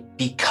money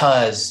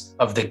because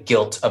of the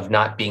guilt of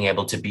not being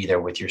able to be there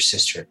with your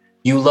sister.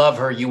 You love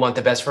her. You want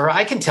the best for her.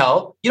 I can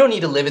tell. You don't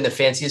need to live in the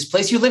fanciest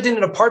place. You lived in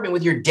an apartment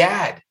with your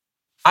dad.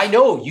 I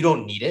know you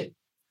don't need it.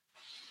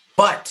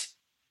 But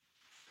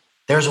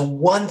there's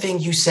one thing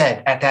you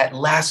said at that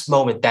last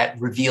moment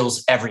that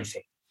reveals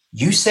everything.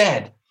 You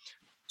said,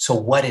 so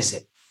what is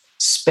it?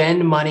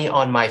 Spend money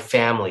on my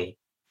family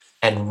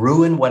and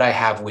ruin what I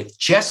have with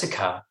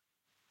Jessica?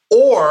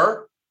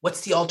 Or what's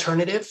the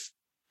alternative?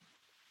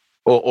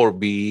 Or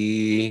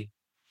be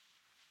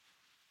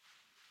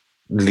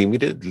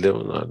limited?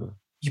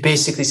 You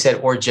basically said,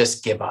 or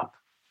just give up.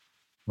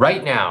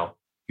 Right now,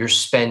 you're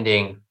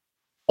spending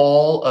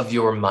all of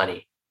your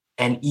money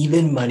and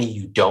even money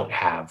you don't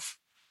have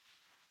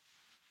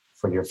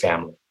for your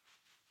family.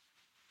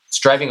 It's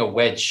driving a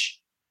wedge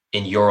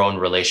in your own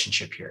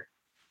relationship here.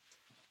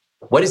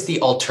 What is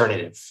the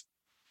alternative?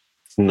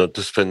 Not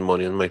to spend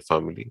money on my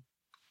family.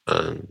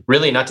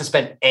 Really? Not to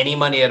spend any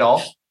money at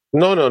all?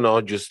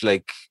 No. Just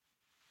like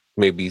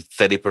maybe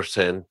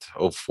 30%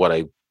 of what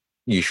I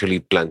usually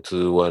plan to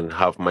do and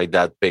have my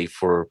dad pay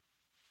for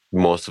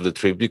most of the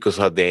trip, because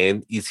at the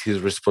end it's his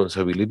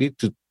responsibility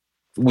to,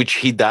 which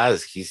he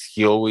does.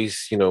 He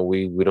always,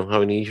 we don't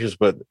have any issues,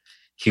 but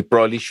he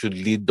probably should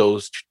lead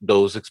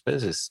those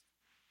expenses.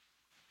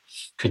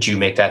 Could you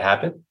make that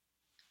happen?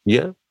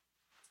 Yeah.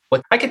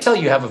 Well, I could tell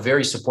you have a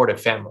very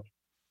supportive family.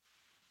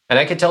 And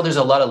I could tell there's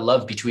a lot of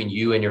love between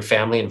you and your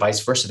family and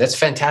vice versa. That's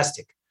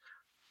fantastic.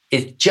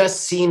 It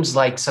just seems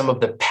like some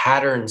of the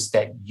patterns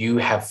that you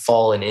have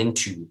fallen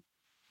into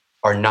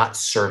are not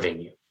serving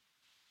you.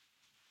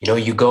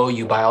 You go,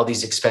 you buy all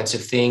these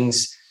expensive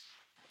things.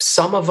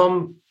 Some of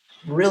them,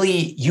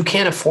 really, you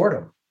can't afford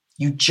them.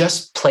 You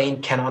just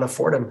plain cannot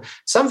afford them.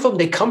 Some of them,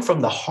 they come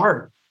from the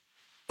heart.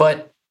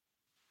 But,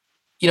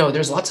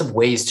 there's lots of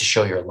ways to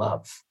show your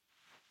love.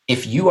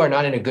 If you are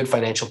not in a good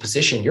financial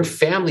position, your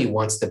family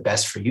wants the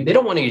best for you. They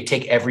don't want you to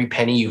take every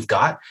penny you've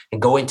got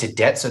and go into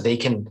debt so they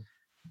can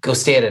go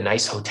stay at a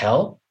nice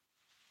hotel.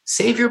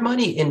 Save your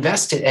money,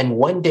 invest it, and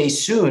one day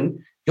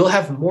soon, you'll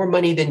have more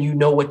money than you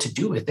know what to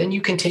do with. Then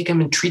you can take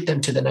them and treat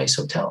them to the nice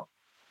hotel.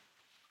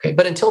 Okay,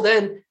 but until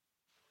then,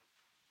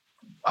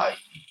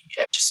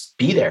 just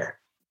be there.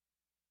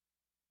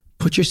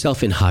 Put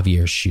yourself in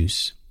Javier's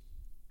shoes.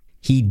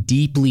 He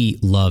deeply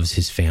loves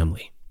his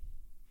family.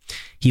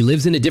 He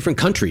lives in a different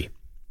country.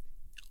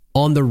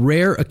 On the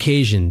rare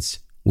occasions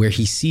where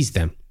he sees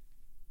them,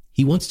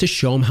 he wants to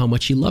show them how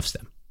much he loves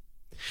them.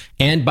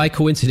 And by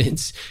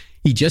coincidence,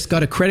 he just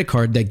got a credit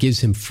card that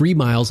gives him free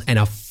miles and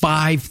a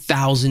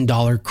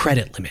 $5,000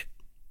 credit limit.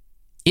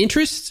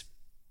 Interest?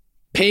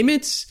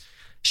 Payments?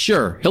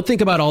 Sure, he'll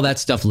think about all that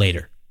stuff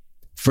later.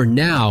 For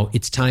now,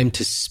 it's time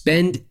to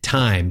spend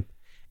time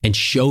and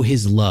show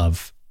his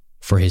love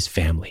for his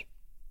family.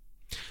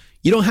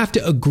 You don't have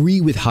to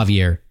agree with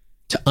Javier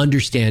to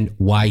understand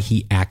why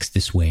he acts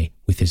this way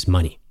with his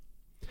money.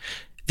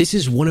 This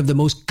is one of the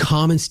most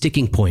common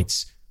sticking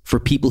points for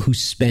people who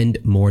spend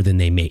more than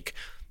they make.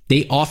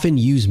 They often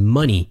use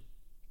money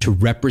to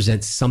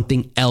represent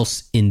something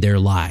else in their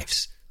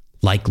lives,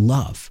 like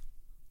love.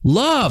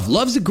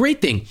 Love's a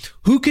great thing.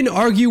 Who can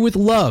argue with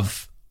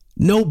love?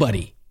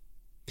 Nobody.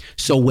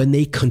 So when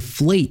they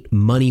conflate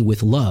money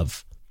with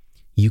love,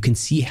 you can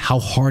see how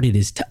hard it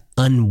is to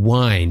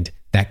unwind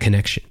that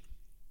connection.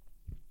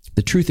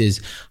 The truth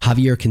is,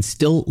 Javier can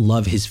still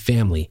love his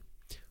family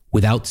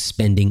without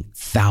spending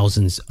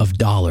thousands of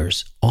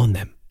dollars on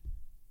them.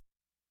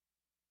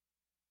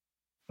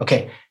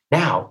 Okay,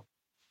 now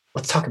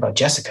let's talk about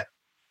Jessica.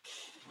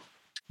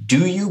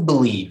 Do you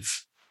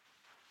believe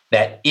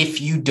that if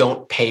you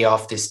don't pay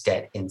off this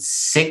debt in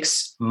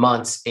 6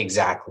 months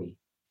exactly,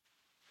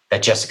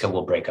 that Jessica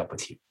will break up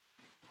with you?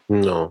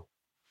 No.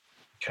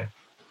 Okay.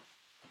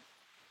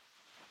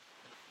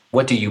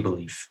 What do you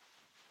believe?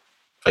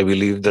 I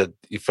believe that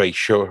if I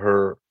show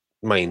her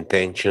my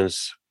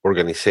intentions,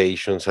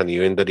 organizations, and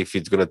even that if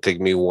it's going to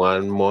take me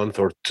 1 month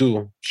or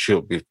 2,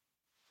 she'll be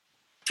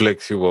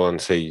flexible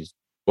and say,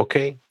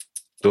 okay,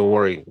 don't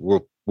worry,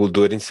 we'll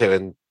do it in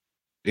 7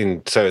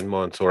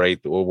 months or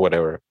 8 or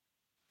whatever.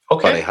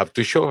 Okay. But I have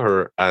to show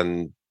her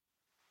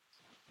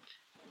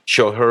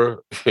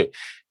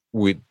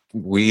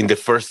we in the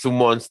first 2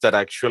 months that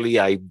actually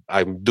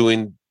I'm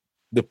doing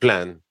the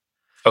plan.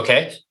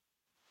 Okay.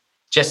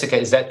 Jessica,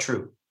 is that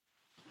true?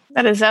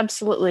 That is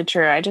absolutely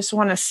true. I just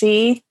want to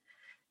see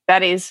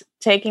that he's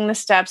taking the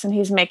steps and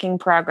he's making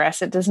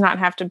progress. It does not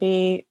have to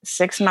be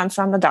 6 months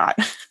on the dot.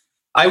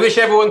 I wish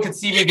everyone could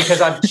see me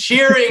because I'm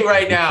cheering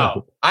right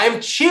now. I'm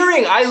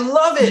cheering. I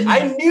love it.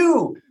 I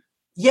knew.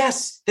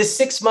 Yes, this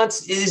 6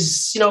 months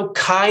is,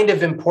 kind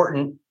of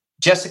important.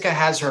 Jessica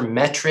has her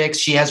metrics.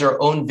 She has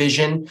her own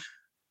vision.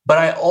 But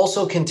I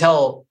also can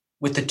tell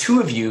with the two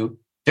of you,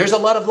 there's a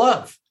lot of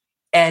love.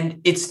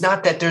 And it's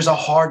not that there's a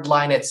hard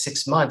line at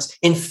 6 months.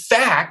 In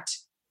fact,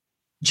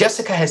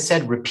 Jessica has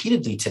said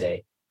repeatedly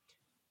today,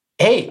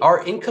 hey,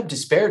 our income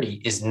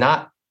disparity is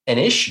not an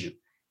issue.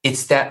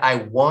 It's that I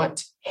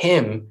want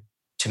him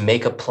to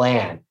make a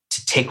plan,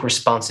 to take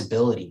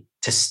responsibility,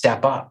 to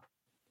step up.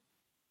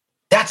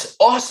 That's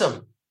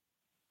awesome.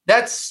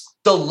 That's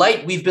the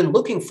light we've been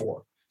looking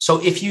for.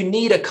 So if you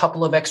need a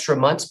couple of extra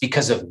months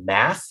because of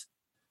math,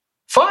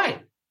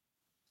 fine.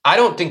 I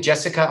don't think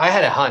I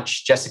had a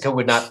hunch Jessica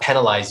would not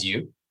penalize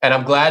you. And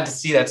I'm glad to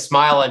see that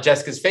smile on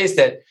Jessica's face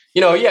that,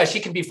 she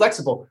can be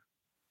flexible.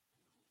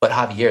 But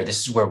Javier, this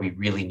is where we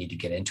really need to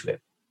get into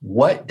it.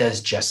 What does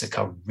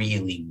Jessica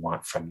really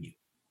want from you?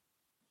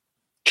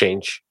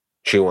 Change.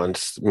 She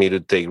wants me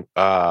to take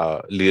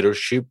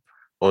leadership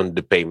on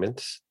the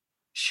payments.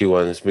 She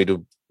wants me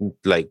to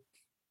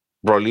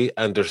probably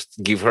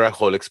give her a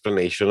whole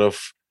explanation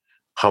of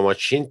how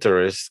much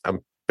interest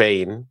I'm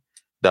paying.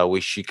 That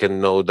way she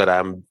can know that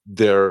I'm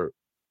there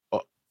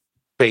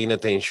paying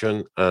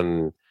attention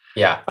and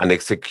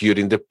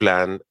executing the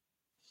plan,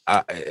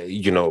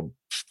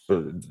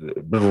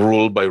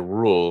 rule by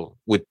rule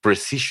with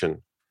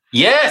precision.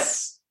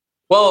 Yes.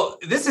 Well,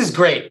 this is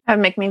great. That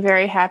would make me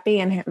very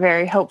happy and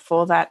very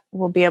hopeful that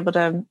we'll be able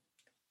to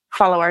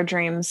follow our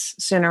dreams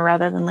sooner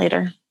rather than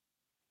later.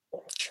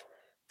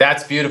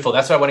 That's beautiful.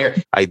 That's what I want to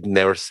hear. I'd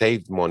never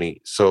saved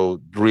money.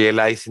 So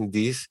realizing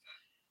this,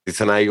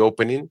 it's an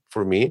eye-opening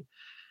for me.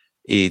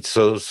 It's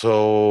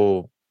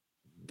also,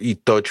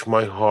 it touched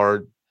my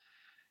heart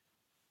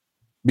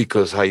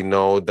because I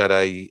know that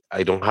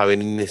I don't have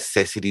any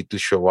necessity to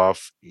show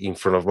off in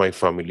front of my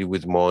family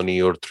with money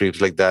or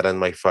trips like that, and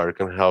my father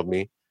can help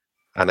me.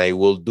 And I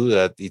will do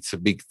that. It's a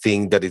big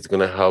thing that is going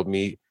to help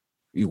me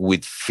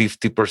with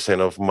 50%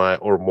 of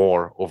or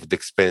more of the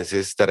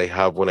expenses that I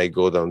have when I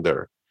go down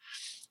there.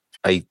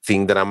 I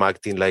think that I'm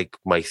acting like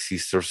my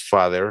sister's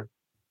father,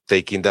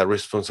 taking that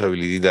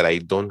responsibility that I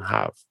don't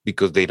have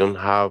because they don't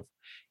have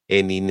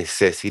any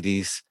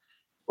necessities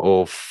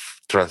of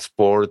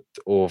transport.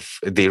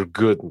 They're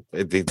good.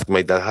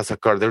 My dad has a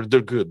car. They're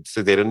good.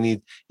 So they don't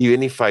need,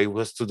 even if I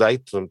was to die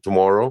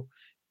tomorrow,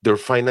 they're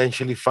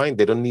financially fine.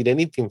 They don't need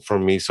anything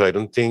from me. So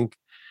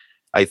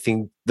I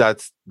think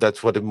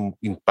that's what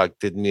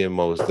impacted me the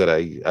most, that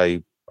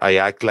I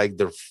act like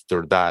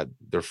their dad,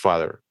 their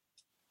father.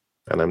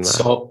 And I'm not.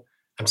 So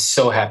I'm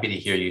so happy to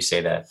hear you say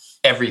that.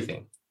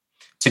 Everything.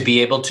 To be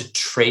able to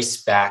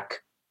trace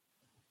back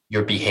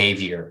your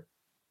behavior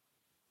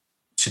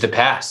to the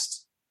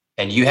past.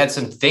 And you had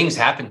some things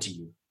happen to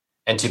you.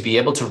 And to be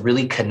able to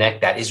really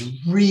connect that is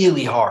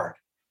really hard.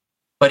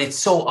 But it's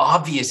so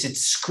obvious.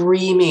 It's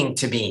screaming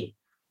to me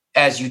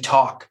as you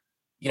talk.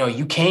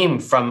 You came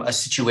from a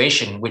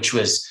situation which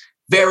was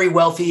very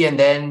wealthy and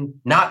then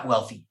not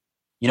wealthy.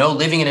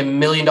 Living in $1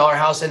 million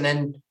house and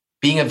then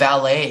being a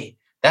valet.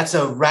 That's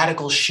a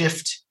radical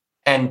shift.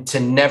 And to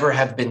never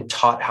have been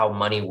taught how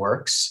money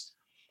works.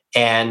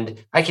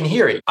 And I can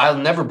hear it. I'll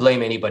never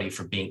blame anybody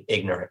for being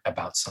ignorant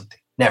about something.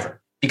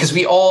 Never. Because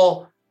we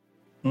all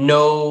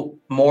know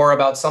more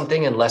about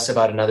something and less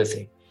about another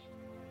thing.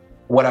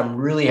 What I'm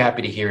really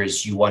happy to hear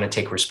is you want to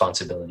take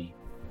responsibility.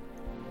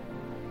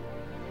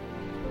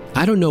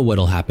 I don't know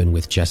what'll happen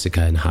with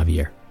Jessica and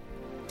Javier.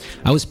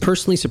 I was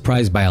personally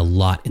surprised by a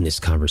lot in this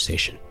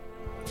conversation.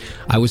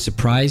 I was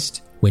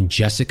surprised when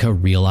Jessica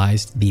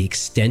realized the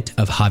extent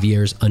of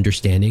Javier's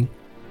understanding,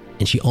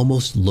 and she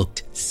almost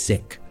looked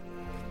sick.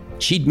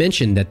 She'd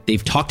mentioned that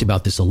they've talked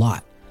about this a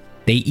lot.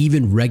 They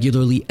even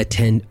regularly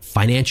attend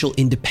financial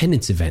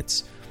independence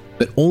events,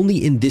 but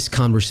only in this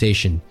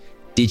conversation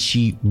did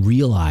she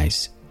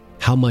realize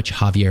how much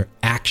Javier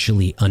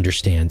actually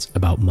understands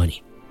about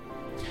money.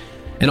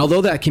 And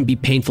although that can be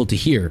painful to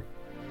hear,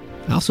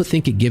 I also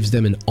think it gives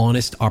them an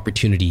honest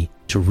opportunity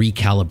to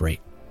recalibrate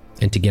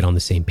and to get on the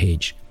same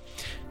page.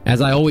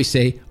 As I always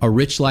say, a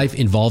rich life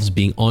involves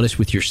being honest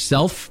with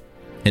yourself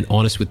and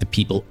honest with the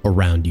people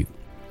around you.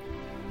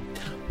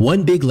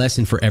 One big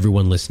lesson for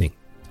everyone listening: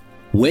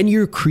 when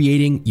you're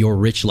creating your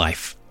rich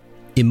life,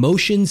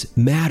 emotions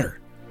matter,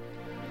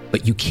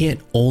 but you can't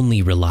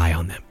only rely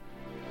on them.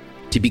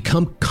 To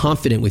become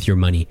confident with your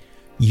money,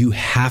 you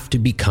have to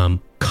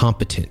become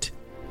competent.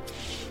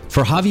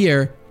 For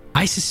Javier,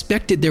 I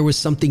suspected there was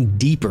something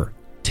deeper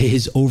to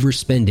his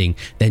overspending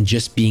than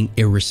just being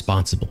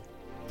irresponsible.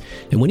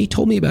 And when he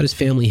told me about his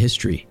family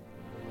history,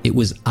 it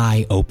was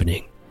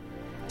eye-opening.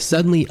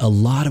 Suddenly, a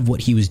lot of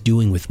what he was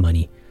doing with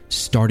money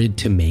started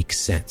to make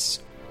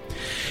sense.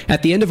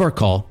 At the end of our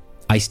call,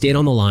 I stayed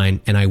on the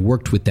line and I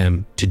worked with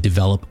them to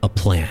develop a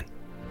plan.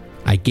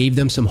 I gave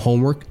them some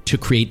homework to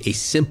create a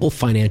simple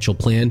financial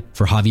plan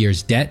for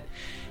Javier's debt,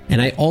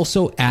 and I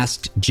also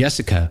asked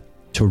Jessica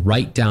to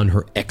write down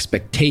her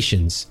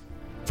expectations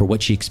for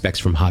what she expects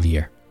from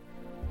Javier.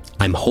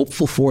 I'm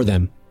hopeful for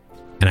them,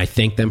 and I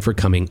thank them for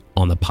coming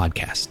on the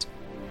podcast.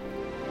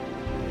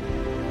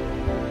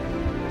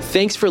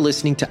 Thanks for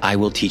listening to I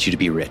Will Teach You to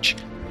Be Rich.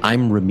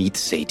 I'm Ramit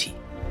Sethi.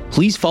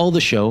 Please follow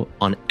the show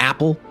on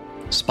Apple,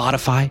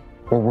 Spotify,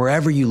 or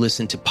wherever you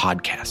listen to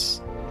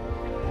podcasts.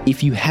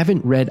 If you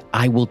haven't read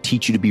I Will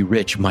Teach You to Be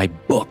Rich, my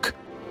book,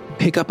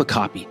 pick up a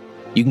copy.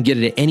 You can get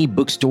it at any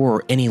bookstore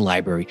or any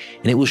library,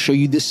 and it will show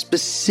you the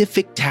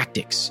specific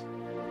tactics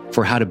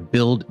for how to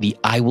build the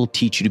I Will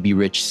Teach You to Be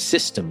Rich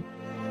system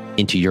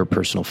into your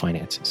personal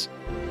finances.